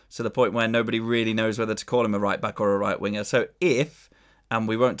winger, to the point where nobody really knows whether to call him a right back or a right winger. So and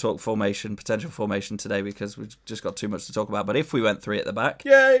we won't talk potential formation today because we've just got too much to talk about, but if we went 3 at the back,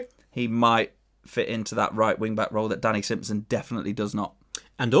 yay, he might fit into that right wing back role that Danny Simpson definitely does not.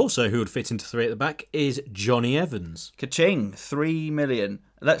 And also who would fit into 3 at the back is Johnny Evans. Ka-ching, 3 million.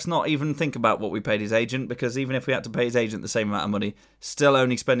 Let's not even think about what we paid his agent, because even if we had to pay his agent the same amount of money, still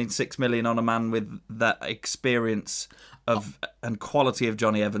only spending 6 million on a man with that experience and quality of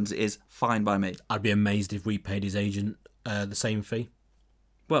Johnny Evans is fine by me. I'd be amazed if we paid his agent the same fee.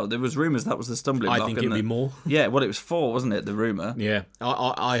 Well, there was rumours that was the stumbling block. I think it'd be more. Yeah, well, it was 4, wasn't it? The rumour. Yeah,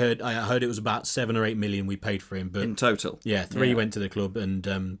 I heard it was about 7 or 8 million we paid for him, but in total. Yeah, 3 went to the club, and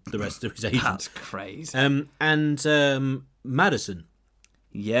the rest to his agent. That's crazy. And Maddison.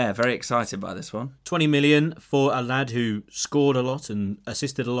 Yeah, very excited by this one. 20 million for a lad who scored a lot and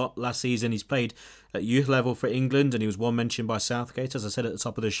assisted a lot last season. He's played at youth level for England, and he was one mentioned by Southgate, as I said at the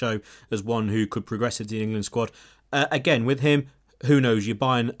top of the show, as one who could progress into the England squad. Again, with him, who knows? You're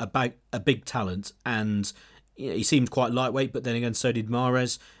buying a big talent, and he seemed quite lightweight, but then again, so did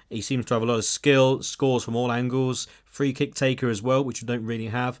Mahrez. He seems to have a lot of skill, scores from all angles, free kick taker as well, which we don't really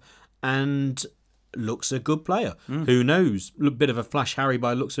have, and looks a good player. Who knows? A bit of a flash Harry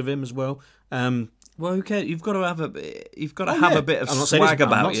by looks of him as well. Well, who cares? You've got to have a bit of swag about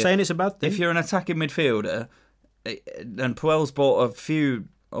you. I'm not saying it's a bad thing. If you're an attacking midfielder, and Puel's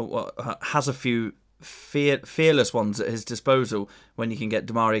has a few fearless ones at his disposal when you can get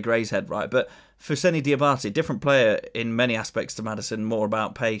Demarai Gray's head right. But Fousseni Diabate, different player in many aspects to Maddison, more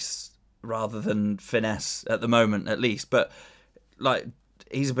about pace rather than finesse at the moment, at least. But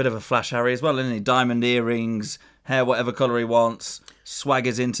he's a bit of a flash Harry as well, isn't he? Diamond earrings, hair whatever colour he wants,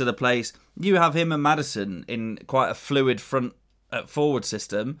 swaggers into the place. You have him and Maddison in quite a fluid forward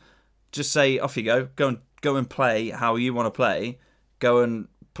system. Just say, off you go and play how you want to play. Go and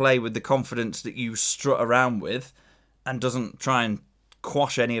play with the confidence that you strut around with, and doesn't try and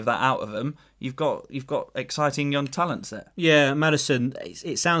quash any of that out of them. You've got exciting young talents there. Yeah, Maddison,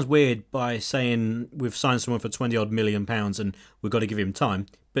 it sounds weird by saying we've signed someone for 20-odd million pounds and we've got to give him time.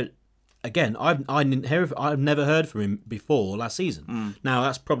 But again, I've never heard from him before last season. Now,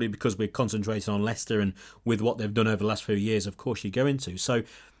 that's probably because we're concentrating on Leicester and with what they've done over the last few years, of course, you go into. So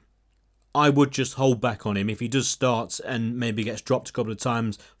I would just hold back on him. If he does start and maybe gets dropped a couple of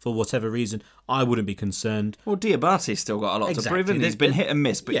times for whatever reason, I wouldn't be concerned. Well, Diabate's still got a lot to prove. He's been hit and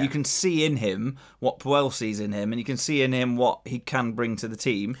miss, but yeah. you can see in him what Puel sees in him, and you can see in him what he can bring to the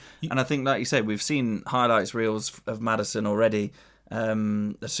team. And I think, like you said, we've seen highlights reels of Maddison already.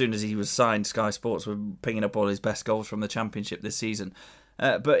 As soon as he was signed, Sky Sports were picking up all his best goals from the Championship this season.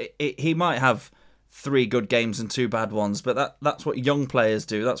 But he might have 3 good games and 2 bad ones, but that's what young players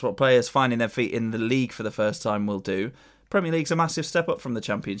do. That's what players finding their feet in the league for the first time will do. Premier League's a massive step up from the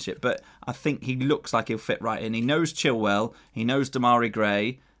Championship, but I think he looks like he'll fit right in. He knows Chilwell, he knows Damari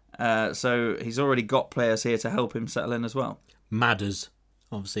Gray, so he's already got players here to help him settle in as well. Madders,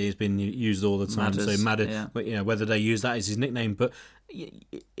 obviously, has been used all the time. Madders, so Madders, yeah. But, whether they use that as his nickname, but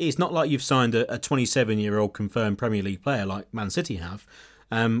it's not like you've signed a 27-year-old confirmed Premier League player like Man City have.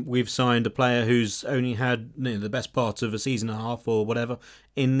 We've signed a player who's only had the best part of a season and a half or whatever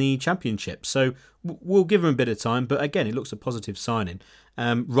in the Championship. So we'll give him a bit of time. But again, it looks a positive signing.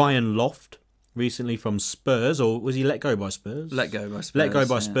 Ryan Loft, recently from Spurs, or was he let go by Spurs? Let go by Spurs. Let go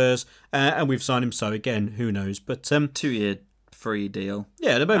by Spurs. And we've signed him. So again, who knows? But 2-year free deal.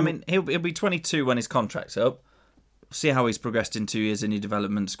 Yeah, I mean, he'll be 22 when his contract's up. See how he's progressed in 2 years in your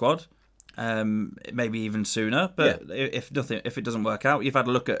development squad. Maybe even sooner, but if it doesn't work out, you've had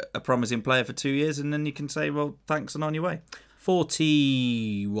a look at a promising player for 2 years, and then you can say, well, thanks and on your way.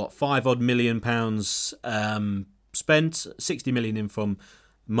 5-odd million pounds spent, 60 million in from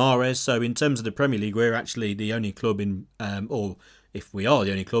Mahrez. So in terms of the Premier League, we're actually the only club in, or if we are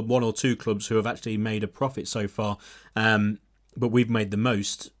the only club, 1 or 2 clubs who have actually made a profit so far. But we've made the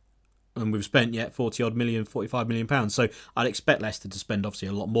most. And we've spent 40-odd million, 45 million pounds. So I'd expect Leicester to spend obviously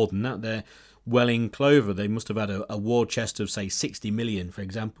a lot more than that. They're well in clover. They must have had a war chest of, say, 60 million, for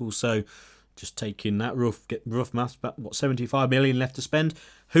example. So just taking that rough maths, about 75 million left to spend.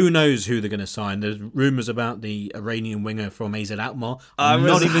 Who knows who they're going to sign? There's rumours about the Iranian winger from AZ Alkmaar. I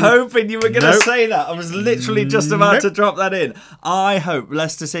was hoping you were going to say that. I was literally just about to drop that in. I hope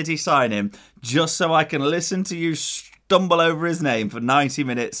Leicester City sign him just so I can listen to you stumble over his name for 90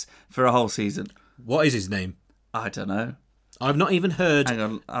 minutes for a whole season. What is his name? I don't know. I've not even heard. Hang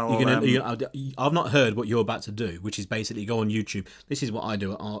on, I've not heard what you're about to do, which is basically go on YouTube. This is what I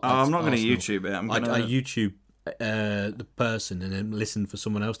do. I'm not going to YouTube it. I YouTube the person and then listen for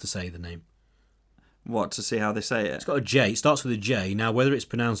someone else to say the name. What, to see how they say it? It's got a J. It starts with a J. Now, whether it's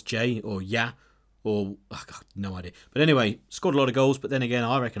pronounced J or Ya or no idea. But anyway, scored a lot of goals. But then again,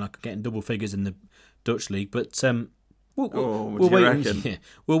 I reckon I could get in double figures in the Dutch league. But We'll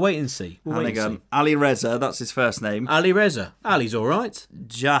wait and see. Ali Reza, that's his first name. Ali Reza. Ali's all right.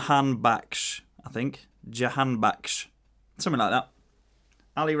 Jahanbakhsh, I think. Jahanbakhsh. Something like that.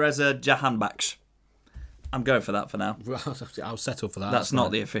 Ali Reza Jahanbakhsh. I'm going for that for now. I'll settle for that. That's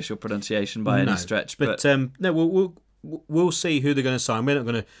not the official pronunciation by any stretch. But no, we'll see who they're going to sign. We're not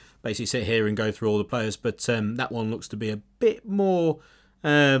going to basically sit here and go through all the players, but that one looks to be a bit more...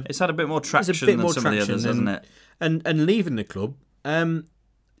 it's had a bit more traction than some of the others, hasn't it? And leaving the club.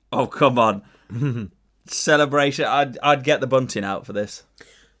 Oh, come on. Celebration. I'd get the bunting out for this.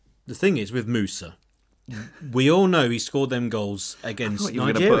 The thing is, with Musa, we all know he scored them goals against Nigeria. You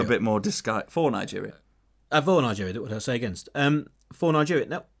were going to put a bit more disguise for Nigeria. For Nigeria, what did I say against? For Nigeria.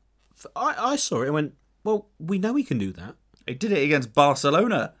 Now, I saw it and went, well, we know he can do that. He did it against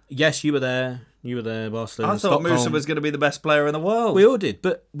Barcelona. Yes, you were there. Barcelona. I thought Musa was going to be the best player in the world. We all did,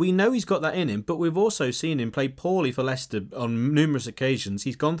 but we know he's got that in him. But we've also seen him play poorly for Leicester on numerous occasions.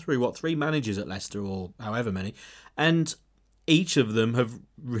 He's gone through, 3 managers at Leicester or however many, and each of them have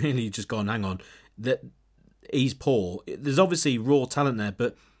really just gone, hang on, that he's poor. There's obviously raw talent there,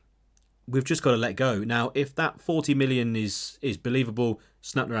 but we've just got to let go. Now, if that 40 million is believable,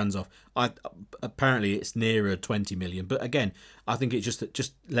 snap their hands off. Apparently it's nearer 20 million, but again, I think it's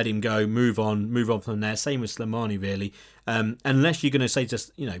just let him go, move on from there. Same with Slimani, really. Unless you're going to say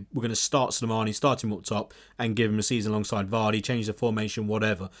we're going to start Slimani, start him up top, and give him a season alongside Vardy, change the formation,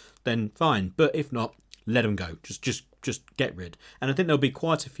 whatever, then fine. But if not, let him go. Just get rid. And I think there'll be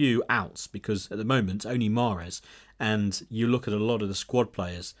quite a few outs because at the moment only Mahrez, and you look at a lot of the squad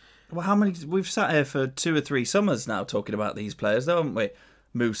players. Well, how many? We've sat here for 2 or 3 summers now talking about these players, though, haven't we?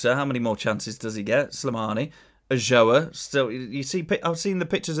 Musa, how many more chances does he get? Slimani, Ajoa, still. You see, I've seen the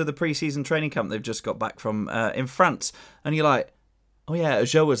pictures of the pre-season training camp they've just got back from in France, and you're like, Oh yeah,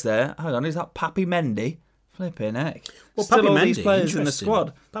 Joe was there. Hang on, is that Pappy Mendy? Flipping heck. Well, Still Pappy all Mendy, these players in the interesting.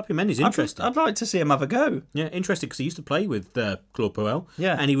 squad. Pappy Mendy's interesting. I'd like to see him have a go. Yeah, interesting because he used to play with Claude Puel.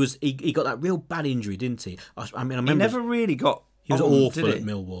 Yeah. And he got that real bad injury, didn't he? I mean, I remember He never really got. he was on, awful did at he?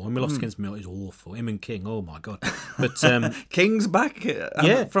 Millwall. When we lost against Millwall, he was awful. Him and King, oh my god. But King's back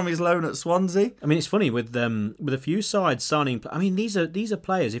Yeah. from his loan at Swansea. I mean, it's funny with a few sides signing. I mean, these are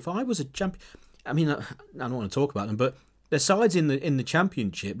players. If I was a champion, I mean, I don't want to talk about them, but the sides in the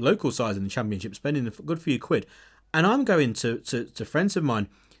championship, local sides in the championship, spending a good few quid, and I'm going to friends of mine.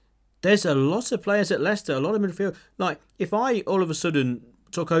 There's a lot of players at Leicester, a lot of midfield. Like if I all of a sudden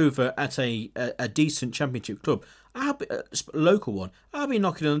took over at a decent championship club, I'll be, local one, I'll be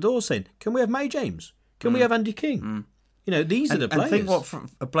knocking on the door saying, "Can we have May James? Can we have Andy King?" You know, these are the players. And think what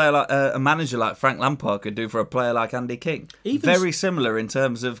a player like a manager like Frank Lampard could do for a player like Andy King. Very similar in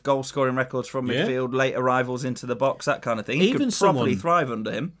terms of goal scoring records from midfield, late arrivals into the box, that kind of thing. He could probably thrive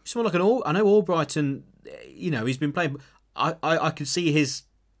under him. Someone like I know Albrighton. You know, he's been playing. I could see his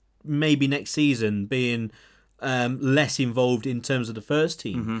maybe next season being less involved in terms of the first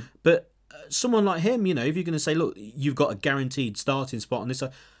team, but someone like him, you know, if you're going to say, look, you've got a guaranteed starting spot on this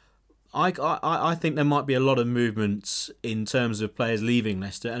side. I think there might be a lot of movements in terms of players leaving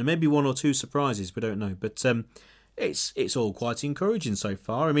Leicester, and maybe one or two surprises. We don't know, but it's all quite encouraging so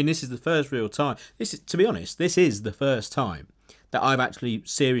far. I mean, this is the first real time. To be honest, this is the first time that I've actually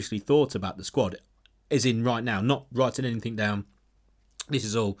seriously thought about the squad, as in right now, not writing anything down. This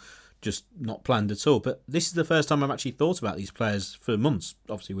is all just not planned at all. But this is the first time I've actually thought about these players for months,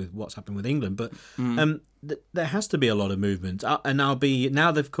 obviously with what's happened with England. But there has to be a lot of movement. And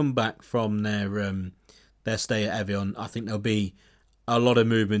now they've come back from their stay at Evian, I think there'll be a lot of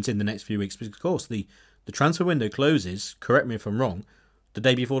movement in the next few weeks. Because, of course, the transfer window closes, correct me if I'm wrong, the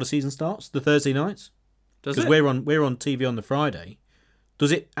day before the season starts, the Thursday nights. Because we're on TV on the Friday.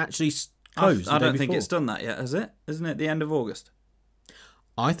 Does it actually close I don't think it's done that yet, has it? Isn't it the end of August?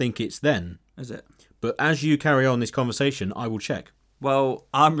 I think it's then. Is it? But as you carry on this conversation, I will check. Well,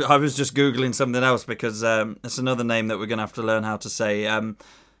 I was just Googling something else because it's another name that we're going to have to learn how to say. A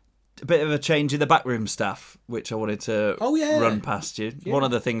bit of a change in the backroom staff, which I wanted to run past you. Yeah. One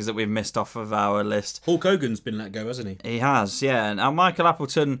of the things that we've missed off of our list. Hulk Hogan's been let go, hasn't he? He has, yeah. Now, Michael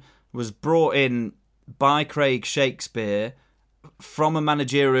Appleton was brought in by Craig Shakespeare from a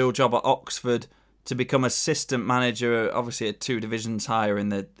managerial job at Oxford to become assistant manager, obviously at 2 divisions higher in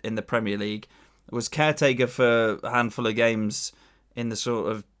the Premier League. Was caretaker for a handful of games in the sort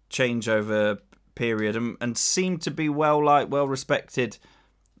of changeover period, and seemed to be well respected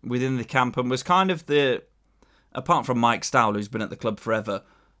within the camp, and was kind of apart from Mike Stowell, who's been at the club forever,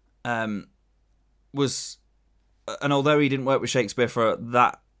 and although he didn't work with Shakespeare for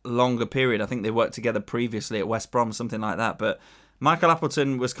that longer period, I think they worked together previously at West Brom, something like that, but Michael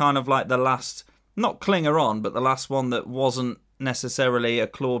Appleton was kind of like the last, not clinger on, but the last one that wasn't necessarily a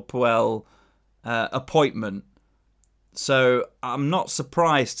Claude Puel appointment. So I'm not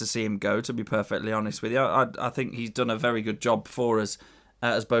surprised to see him go, to be perfectly honest with you. I think he's done a very good job for us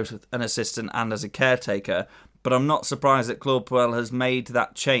as both an assistant and as a caretaker. But I'm not surprised that Claude Puel has made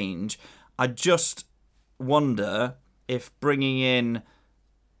that change. I just wonder if bringing in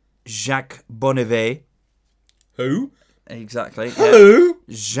Jacques Bonnevet... Who? Exactly. Who?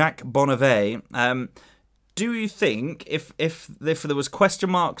 Yeah. Jacques Bonnevet. Do you think if there was question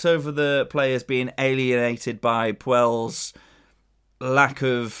marks over the players being alienated by Puel's lack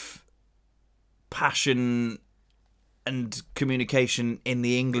of passion and communication in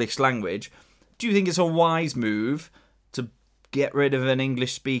the English language, do you think it's a wise move to get rid of an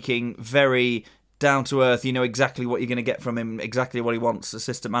English-speaking, very down-to-earth, you know exactly what you're going to get from him, exactly what he wants,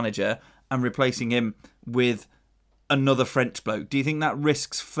 assistant manager, and replacing him with another French bloke? Do you think that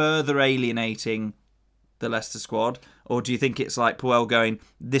risks further alienating the Leicester squad, or do you think it's like Puel going,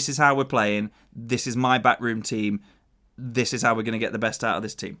 this is how we're playing, this is my backroom team, this is how we're going to get the best out of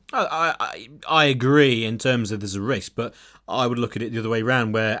this team? I agree in terms of there's a risk, but I would look at it the other way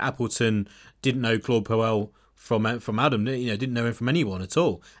around, where Appleton didn't know Claude Puel from Adam, didn't know him from anyone at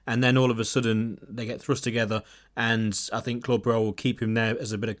all, and then all of a sudden they get thrust together, and I think Claude Puel will keep him there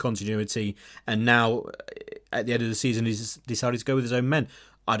as a bit of continuity, and now at the end of the season he's decided to go with his own men.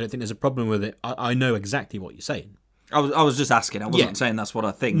 I don't think there's a problem with it. I know exactly what you're saying. I was just asking. I wasn't saying that's what I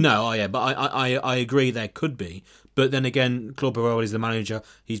think. No, but I agree there could be. But then again, Claude Puel is the manager.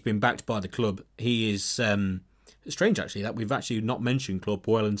 He's been backed by the club. He is It's strange, actually, that we've actually not mentioned Claude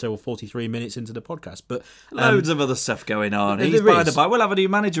Puel until 43 minutes into the podcast. But loads of other stuff going on. there He's by is. the by. We'll have a new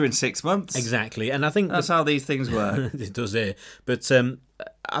manager in 6 months. Exactly, and I think That's how these things work. it does here. But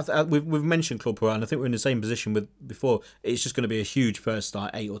we've mentioned Claude Puel, and I think we're in the same position with before. It's just going to be a huge first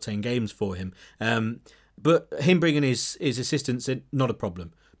 8 or 10 games for him. But him bringing his assistants in, not a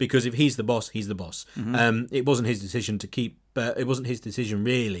problem. Because if he's the boss, he's the boss. It wasn't his decision to keep. It wasn't his decision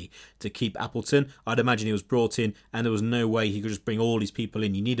really to keep Appleton. I'd imagine he was brought in, and there was no way he could just bring all these people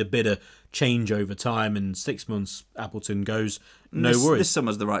in. You need a bit of change over time, and 6 months Appleton goes. No worries. This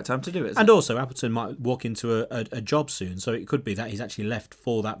summer's the right time to do it. And also, Appleton might walk into a job soon, so it could be that he's actually left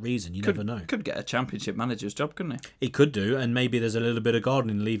for that reason. You never know. Could get a championship manager's job, couldn't he? He could do, and maybe there's a little bit of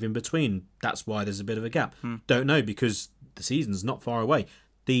gardening leave in between. That's why there's a bit of a gap. Don't know, because the season's not far away.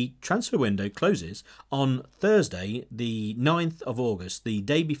 The transfer window closes on Thursday, the 9th of August, the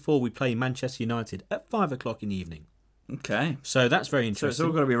day before we play Manchester United at 5 o'clock in the evening. Okay. So that's very So interesting. it's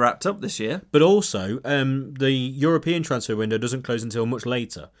all got to be wrapped up this year. But also, the European transfer window doesn't close until much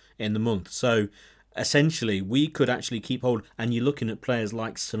later in the month. So essentially, we could actually keep hold. And you're looking at players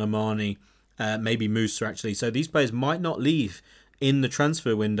like Soleimani, maybe Musa actually. So these players might not leave in the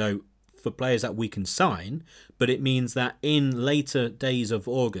transfer window for players that we can sign, but it means that in later days of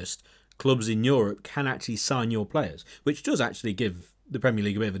August, clubs in Europe can actually sign your players, which does actually give the Premier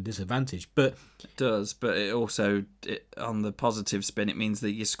League a bit of a disadvantage. But it does, but it also, on the positive spin, it means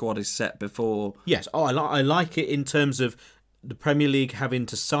that your squad is set before. Yes, I like it in terms of the Premier League having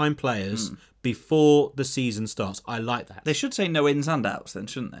to sign players before the season starts. I like that. They should say no ins and outs then,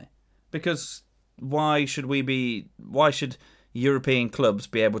 shouldn't they? Because why should European clubs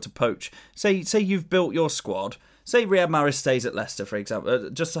be able to poach? Say you've built your squad. Say Riyad Mahrez stays at Leicester, for example.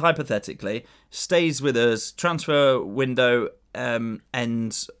 Just hypothetically, stays with us. Transfer window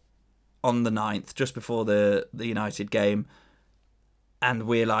ends on the 9th, just before the United game. And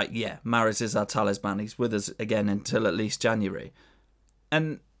we're like, yeah, Mahrez is our talisman. He's with us again until at least January.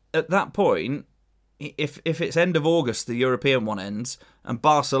 And at that point, if it's end of August, the European one ends, and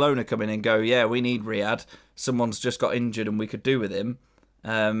Barcelona come in and go, yeah, we need Riyad. Someone's just got injured and we could do with him.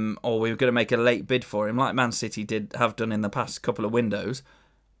 Or we were going to make a late bid for him, like Man City have done in the past couple of windows.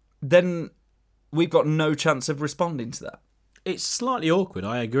 Then we've got no chance of responding to that. It's slightly awkward,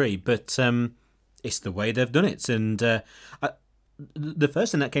 I agree, but it's the way they've done it. And the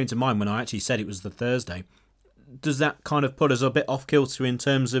first thing that came to mind when I actually said it was the Thursday, does that kind of put us a bit off kilter in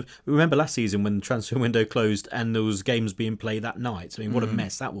terms of, remember last season when the transfer window closed and there was games being played that night? I mean, what a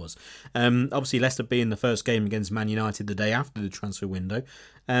mess that was. Obviously, Leicester being the first game against Man United the day after the transfer window.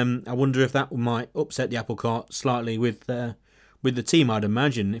 I wonder if that might upset the apple cart slightly with the team. I'd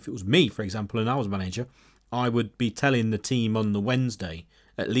imagine if it was me, for example, and I was manager, I would be telling the team on the Wednesday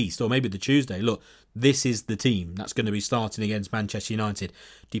at least, or maybe the Tuesday, look, this is the team that's going to be starting against Manchester United.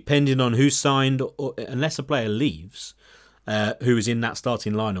 Depending on who's signed, or unless a player leaves who is in that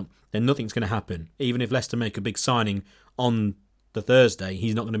starting lineup, then nothing's going to happen. Even if Leicester make a big signing on the Thursday,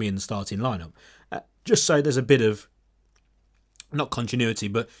 he's not going to be in the starting lineup. Just so there's a bit of, not continuity,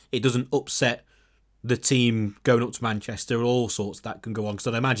 but it doesn't upset the team going up to Manchester, all sorts that can go on.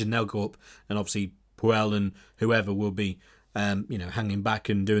 Because I imagine they'll go up, and obviously Puel and whoever will be hanging back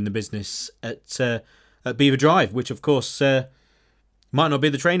and doing the business at Beaver Drive, which of course might not be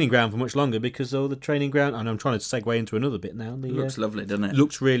the training ground for much longer because the training ground, and I'm trying to segue into another bit now. It looks lovely, doesn't it?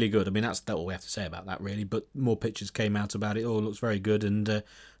 Looks really good. I mean, that's all we have to say about that, really. But more pictures came out about it. All looks very good, and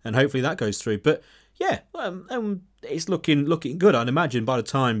hopefully that goes through. But yeah, it's looking good. I'd imagine by the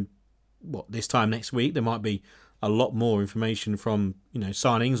time this time next week, there might be a lot more information from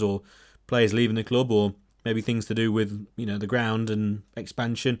signings or players leaving the club, or maybe things to do with the ground and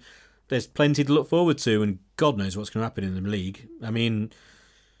expansion. There's plenty to look forward to, and God knows what's going to happen in the league. I mean,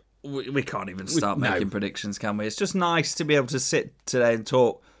 we can't even start making predictions, can we? It's just nice to be able to sit today and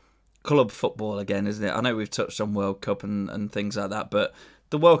talk club football again, isn't it? I know we've touched on World Cup and things like that, but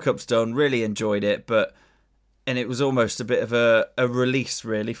the World Cup's done. Really enjoyed it, and it was almost a bit of a release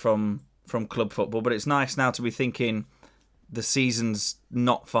really from club football. But it's nice now to be thinking the season's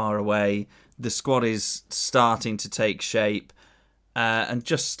not far away. The squad is starting to take shape, and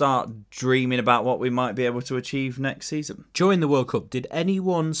just start dreaming about what we might be able to achieve next season. During the World Cup, did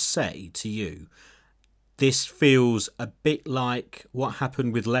anyone say to you, this feels a bit like what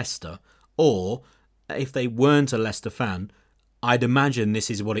happened with Leicester? Or, if they weren't a Leicester fan, I'd imagine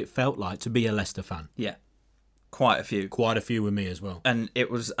this is what it felt like to be a Leicester fan. Yeah, quite a few. Quite a few with me as well. And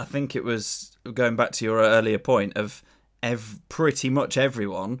I think it was, going back to your earlier point, of pretty much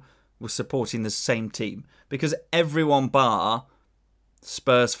everyone was supporting the same team, because everyone bar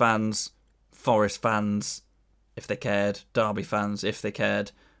Spurs fans, Forest fans, if they cared, Derby fans, if they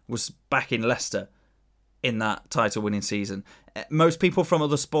cared, was backing Leicester in that title-winning season. Most people from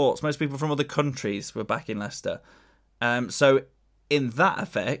other sports, most people from other countries were backing Leicester. So in that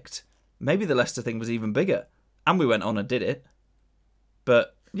effect, maybe the Leicester thing was even bigger. And we went on and did it.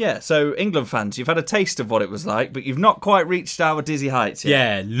 But yeah, so England fans, you've had a taste of what it was like, but you've not quite reached our dizzy heights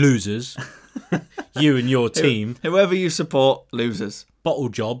yet. Yeah, losers. You and your team. Whoever you support, losers. Bottle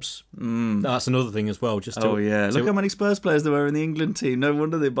jobs. That's another thing as well. Look how many Spurs players there were in the England team. No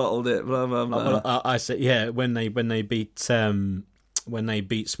wonder they bottled it. Blah, blah, blah. Well, I said, yeah, when they beat Sweden,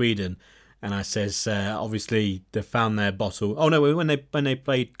 and I says obviously they found their bottle. Oh no, when they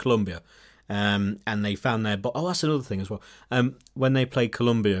played Colombia, and they found their bottle. Oh, that's another thing as well. When they played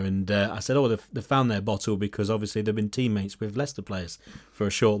Colombia, and I said, oh, they found their bottle because obviously they've been teammates with Leicester players for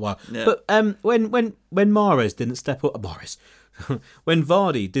a short while. Yeah. But when Mahrez didn't step up, when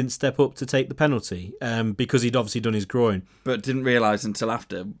Vardy didn't step up to take the penalty, because he'd obviously done his groin. But didn't realise until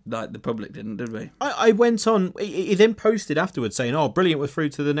after, like the public didn't, did we? I went on, he then posted afterwards saying, oh, brilliant, we're through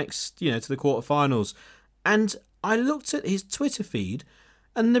to the next, to the quarterfinals. And I looked at his Twitter feed,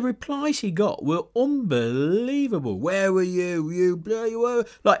 and the replies he got were unbelievable. Where were you? You were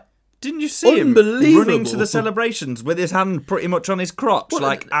like, didn't you see him running to the celebrations with his hand pretty much on his crotch,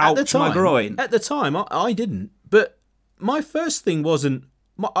 ouch, my groin? At the time, I didn't. But my first thing wasn't.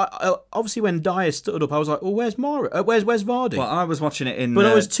 Obviously, when Dyer stood up, I was like, "Well, where's Mara? Where's Vardy?" Well, I was watching it in, but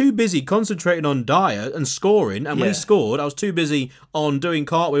I was too busy concentrating on Dyer and scoring. And when he scored, I was too busy on doing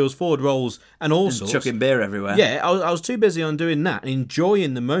cartwheels, forward rolls, and all sorts, chucking beer everywhere. Yeah, I was too busy on doing that and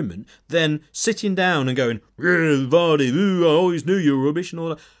enjoying the moment, than sitting down and going, "Vardy, I always knew you were rubbish" and all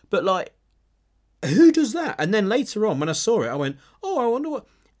that. But like, who does that? And then later on, when I saw it, I went, "Oh, I wonder what."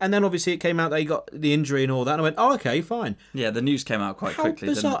 And then obviously it came out that he got the injury and all that. And I went, oh, okay, fine. Yeah, the news came out quite quickly.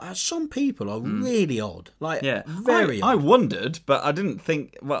 Bizarre. Didn't it? Some people are really odd. Very odd. I wondered, but I didn't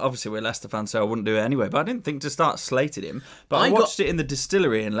think... Well, obviously we're Leicester fans, so I wouldn't do it anyway. But I didn't think to start slating him. But I watched it in the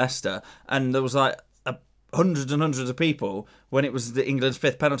distillery in Leicester, and there was hundreds and hundreds of people when it was England's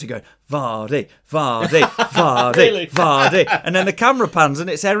fifth penalty going, Vardy, Vardy, Vardy, really? Vardy. And then the camera pans and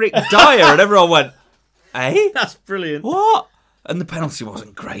it's Eric Dyer, and everyone went, eh? That's brilliant. What? And the penalty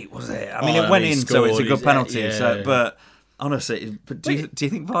wasn't great, was it? I mean, it went in, so it's a good penalty. Yeah. But honestly, do you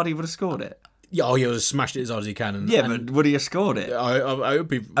think Vardy would have scored it? Yeah, he would have smashed it as hard as he can. But would he have scored it? I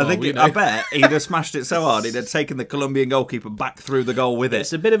hope he... I bet he'd have smashed it so hard he'd have taken the Colombian goalkeeper back through the goal with it.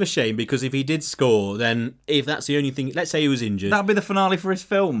 It's a bit of a shame, because if he did score, then if that's the only thing... Let's say he was injured... That'd be the finale for his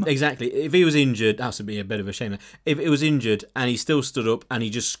film. Exactly. If he was injured, that would be a bit of a shame. If it was injured and he still stood up and he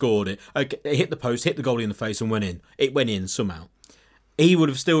just scored it, it hit the post, hit the goalie in the face and went in. It went in somehow. He would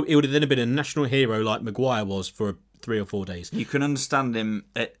have then been a national hero like Maguire was for 3 or 4 days. You can understand him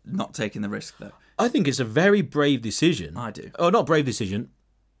not taking the risk, though. I think it's a very brave decision. I do. Oh, not brave decision.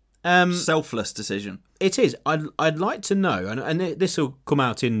 Selfless decision. It is. I'd like to know, and this will come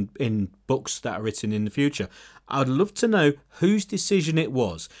out in books that are written in the future. I'd love to know whose decision it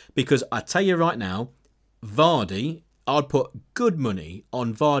was, because I tell you right now, Vardy, I'd put good money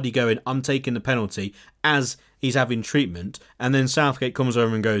on Vardy going, I'm taking the penalty as he's having treatment, and then Southgate comes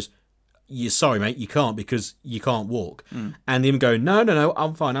over and goes, "You're sorry, mate, you can't because you can't walk." And him going, no,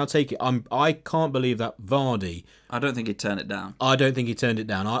 I'm fine, I'll take it. I can't believe that Vardy. I don't think he'd turn it down. I don't think he turned it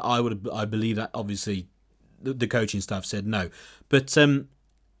down. I believe that obviously the coaching staff said no, but the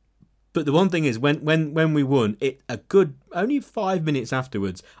one thing is when we won it, only 5 minutes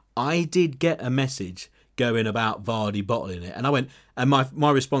afterwards, I did get a message going about Vardy bottling it, and I went, and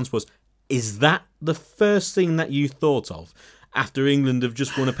my response was, is that the first thing that you thought of after England have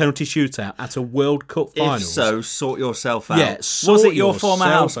just won a penalty shootout at a World Cup finals? If so, sort yourself out. Yeah, was it your former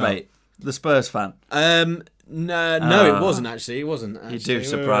housemate, the Spurs fan? No, it wasn't actually. It wasn't. Actually. You do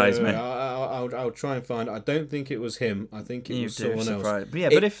surprise me. I'll try and find it. I don't think it was him. I think it was someone else. But yeah,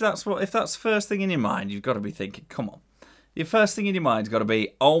 but if that's the first thing in your mind, you've got to be thinking, come on. Your first thing in your mind's got to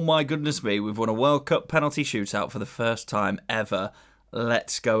be, oh my goodness me, we've won a World Cup penalty shootout for the first time ever.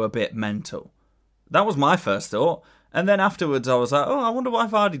 Let's go a bit mental. That was my first thought. And then afterwards I was like, oh, I wonder why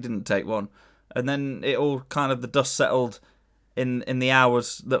Vardy didn't take one. And then it all kind of, the dust settled in the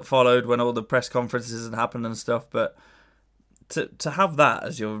hours that followed when all the press conferences had happened and stuff. But to have that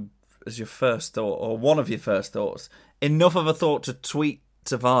as your first thought, or one of your first thoughts, enough of a thought to tweet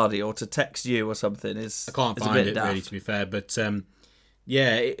to Vardy or to text you or something is... I can't find it, really, to be fair. But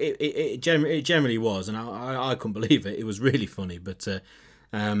yeah, it generally was. And I couldn't believe it. It was really funny. But...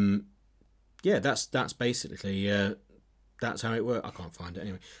 yeah, that's basically that's how it worked. I can't find it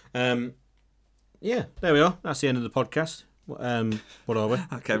anyway. Yeah, there we are. That's the end of the podcast. What are we?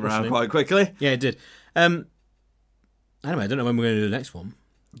 I came around quite quickly. Yeah, it did. Anyway, I don't know when we're going to do the next one.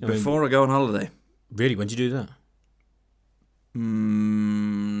 Before I go on holiday. Really, when do you do that?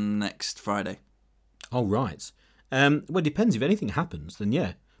 Next Friday. Oh, right. Well, it depends. If anything happens, then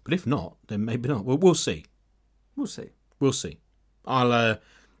yeah. But if not, then maybe not. We'll see. We'll see. We'll see. I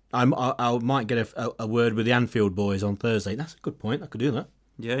might get a word with the Anfield boys on Thursday. That's a good point. I could do that.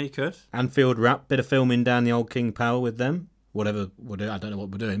 Yeah, you could. Anfield wrap, bit of filming down the old King Power with them. Whatever we'll do, I don't know what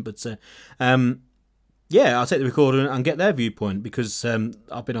we're doing, but yeah, I'll take the recorder and get their viewpoint because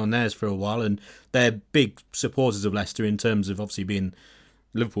I've been on theirs for a while and they're big supporters of Leicester in terms of obviously being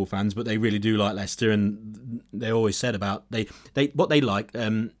Liverpool fans, but they really do like Leicester, and they always said about they what they like,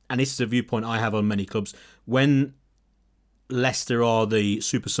 and this is a viewpoint I have on many clubs. When Leicester are the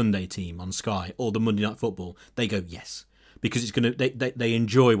Super Sunday team on Sky or the Monday Night Football, they go yes because it's gonna they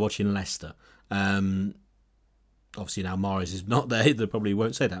enjoy watching Leicester. Obviously now Morris is not there, they probably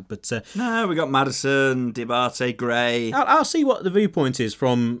won't say that, but no, we got Maddison, Diabate, Gray. I'll see what the viewpoint is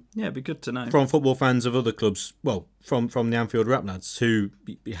from. Yeah, it'd be good to know from football fans of other clubs. Well, from the Anfield Rap lads, who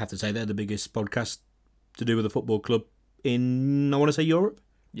you have to say they're the biggest podcast to do with a football club in, I want to say, Europe.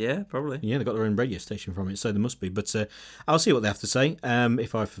 Yeah, probably. Yeah, they've got their own radio station from it, so there must be. But I'll see what they have to say.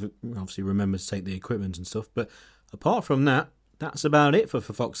 If I obviously remember to take the equipment and stuff. But apart from that, that's about it for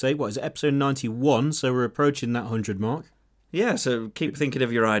Fox's sake. What is it, episode 91? So we're approaching that 100 mark. Yeah, so keep thinking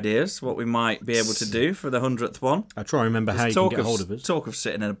of your ideas, what we might be able to do for the 100th one. I'll try and remember how you can get hold of us. Talk of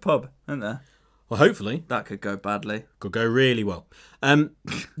sitting in a pub, isn't there? Well, hopefully. That could go badly. Could go really well.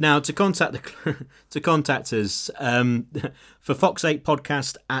 Now, to contact us, for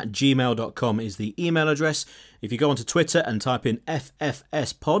fox8podcast@gmail.com is the email address. If you go onto Twitter and type in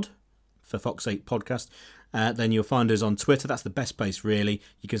FFSpod for Fox8 Podcast, then you'll find us on Twitter. That's the best place, really.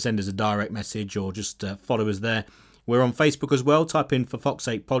 You can send us a direct message or just follow us there. We're on Facebook as well. Type in for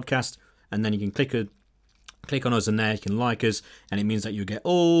Fox8 Podcast, and then you can click on us, and there you can like us, and it means that you get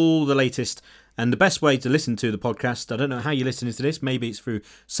all the latest. And the best way to listen to the podcast, I don't know how you're listening to this, maybe it's through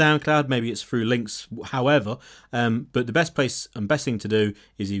SoundCloud, maybe it's through links, however, but the best place and best thing to do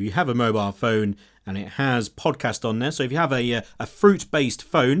is if you have a mobile phone and it has podcast on there. So if you have a fruit-based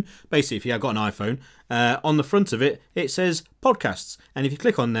phone, basically if you have got an iPhone, on the front of it, it says podcasts. And if you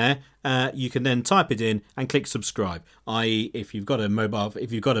click on there, you can then type it in and click subscribe. I.e., if you've got a mobile,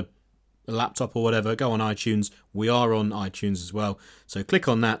 if you've got a laptop or whatever, go on iTunes. We are on iTunes as well. So click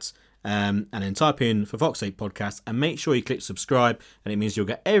on that. And then type in for Fox8 Podcast and make sure you click subscribe, and it means you'll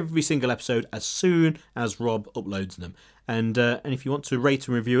get every single episode as soon as Rob uploads them. And if you want to rate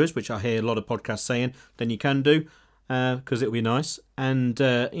and review us, which I hear a lot of podcasts saying, then you can do, because it'll be nice. And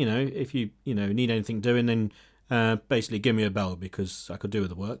if you need anything doing, then basically give me a bell, because I could do with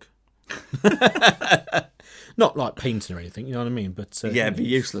the work. Not like painting or anything, you know what I mean? But yeah, it'd be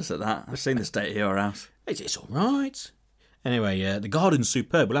useless at that. I've seen the state of your house. It's all right. Anyway, the garden's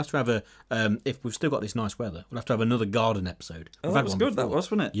superb. We'll have to have if we've still got this nice weather, we'll have to have another garden episode. Oh, that was good, that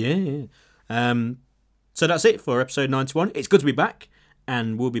was, wasn't it? Yeah. So that's it for episode 91. It's good to be back,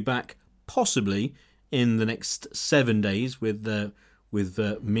 and we'll be back possibly in the next 7 days with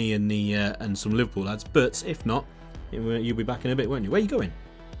me and some Liverpool lads. But if not, you'll be back in a bit, won't you? Where are you going?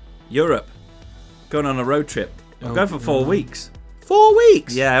 Europe. Going on a road trip. I'm going for 4 weeks. 4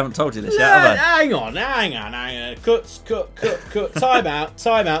 weeks? Yeah, I haven't told you this yet, have I? Hang on. Cut. Time out.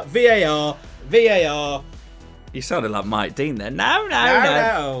 VAR. You sounded like Mike Dean there. No.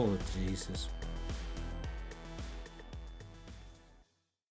 Oh, Jesus.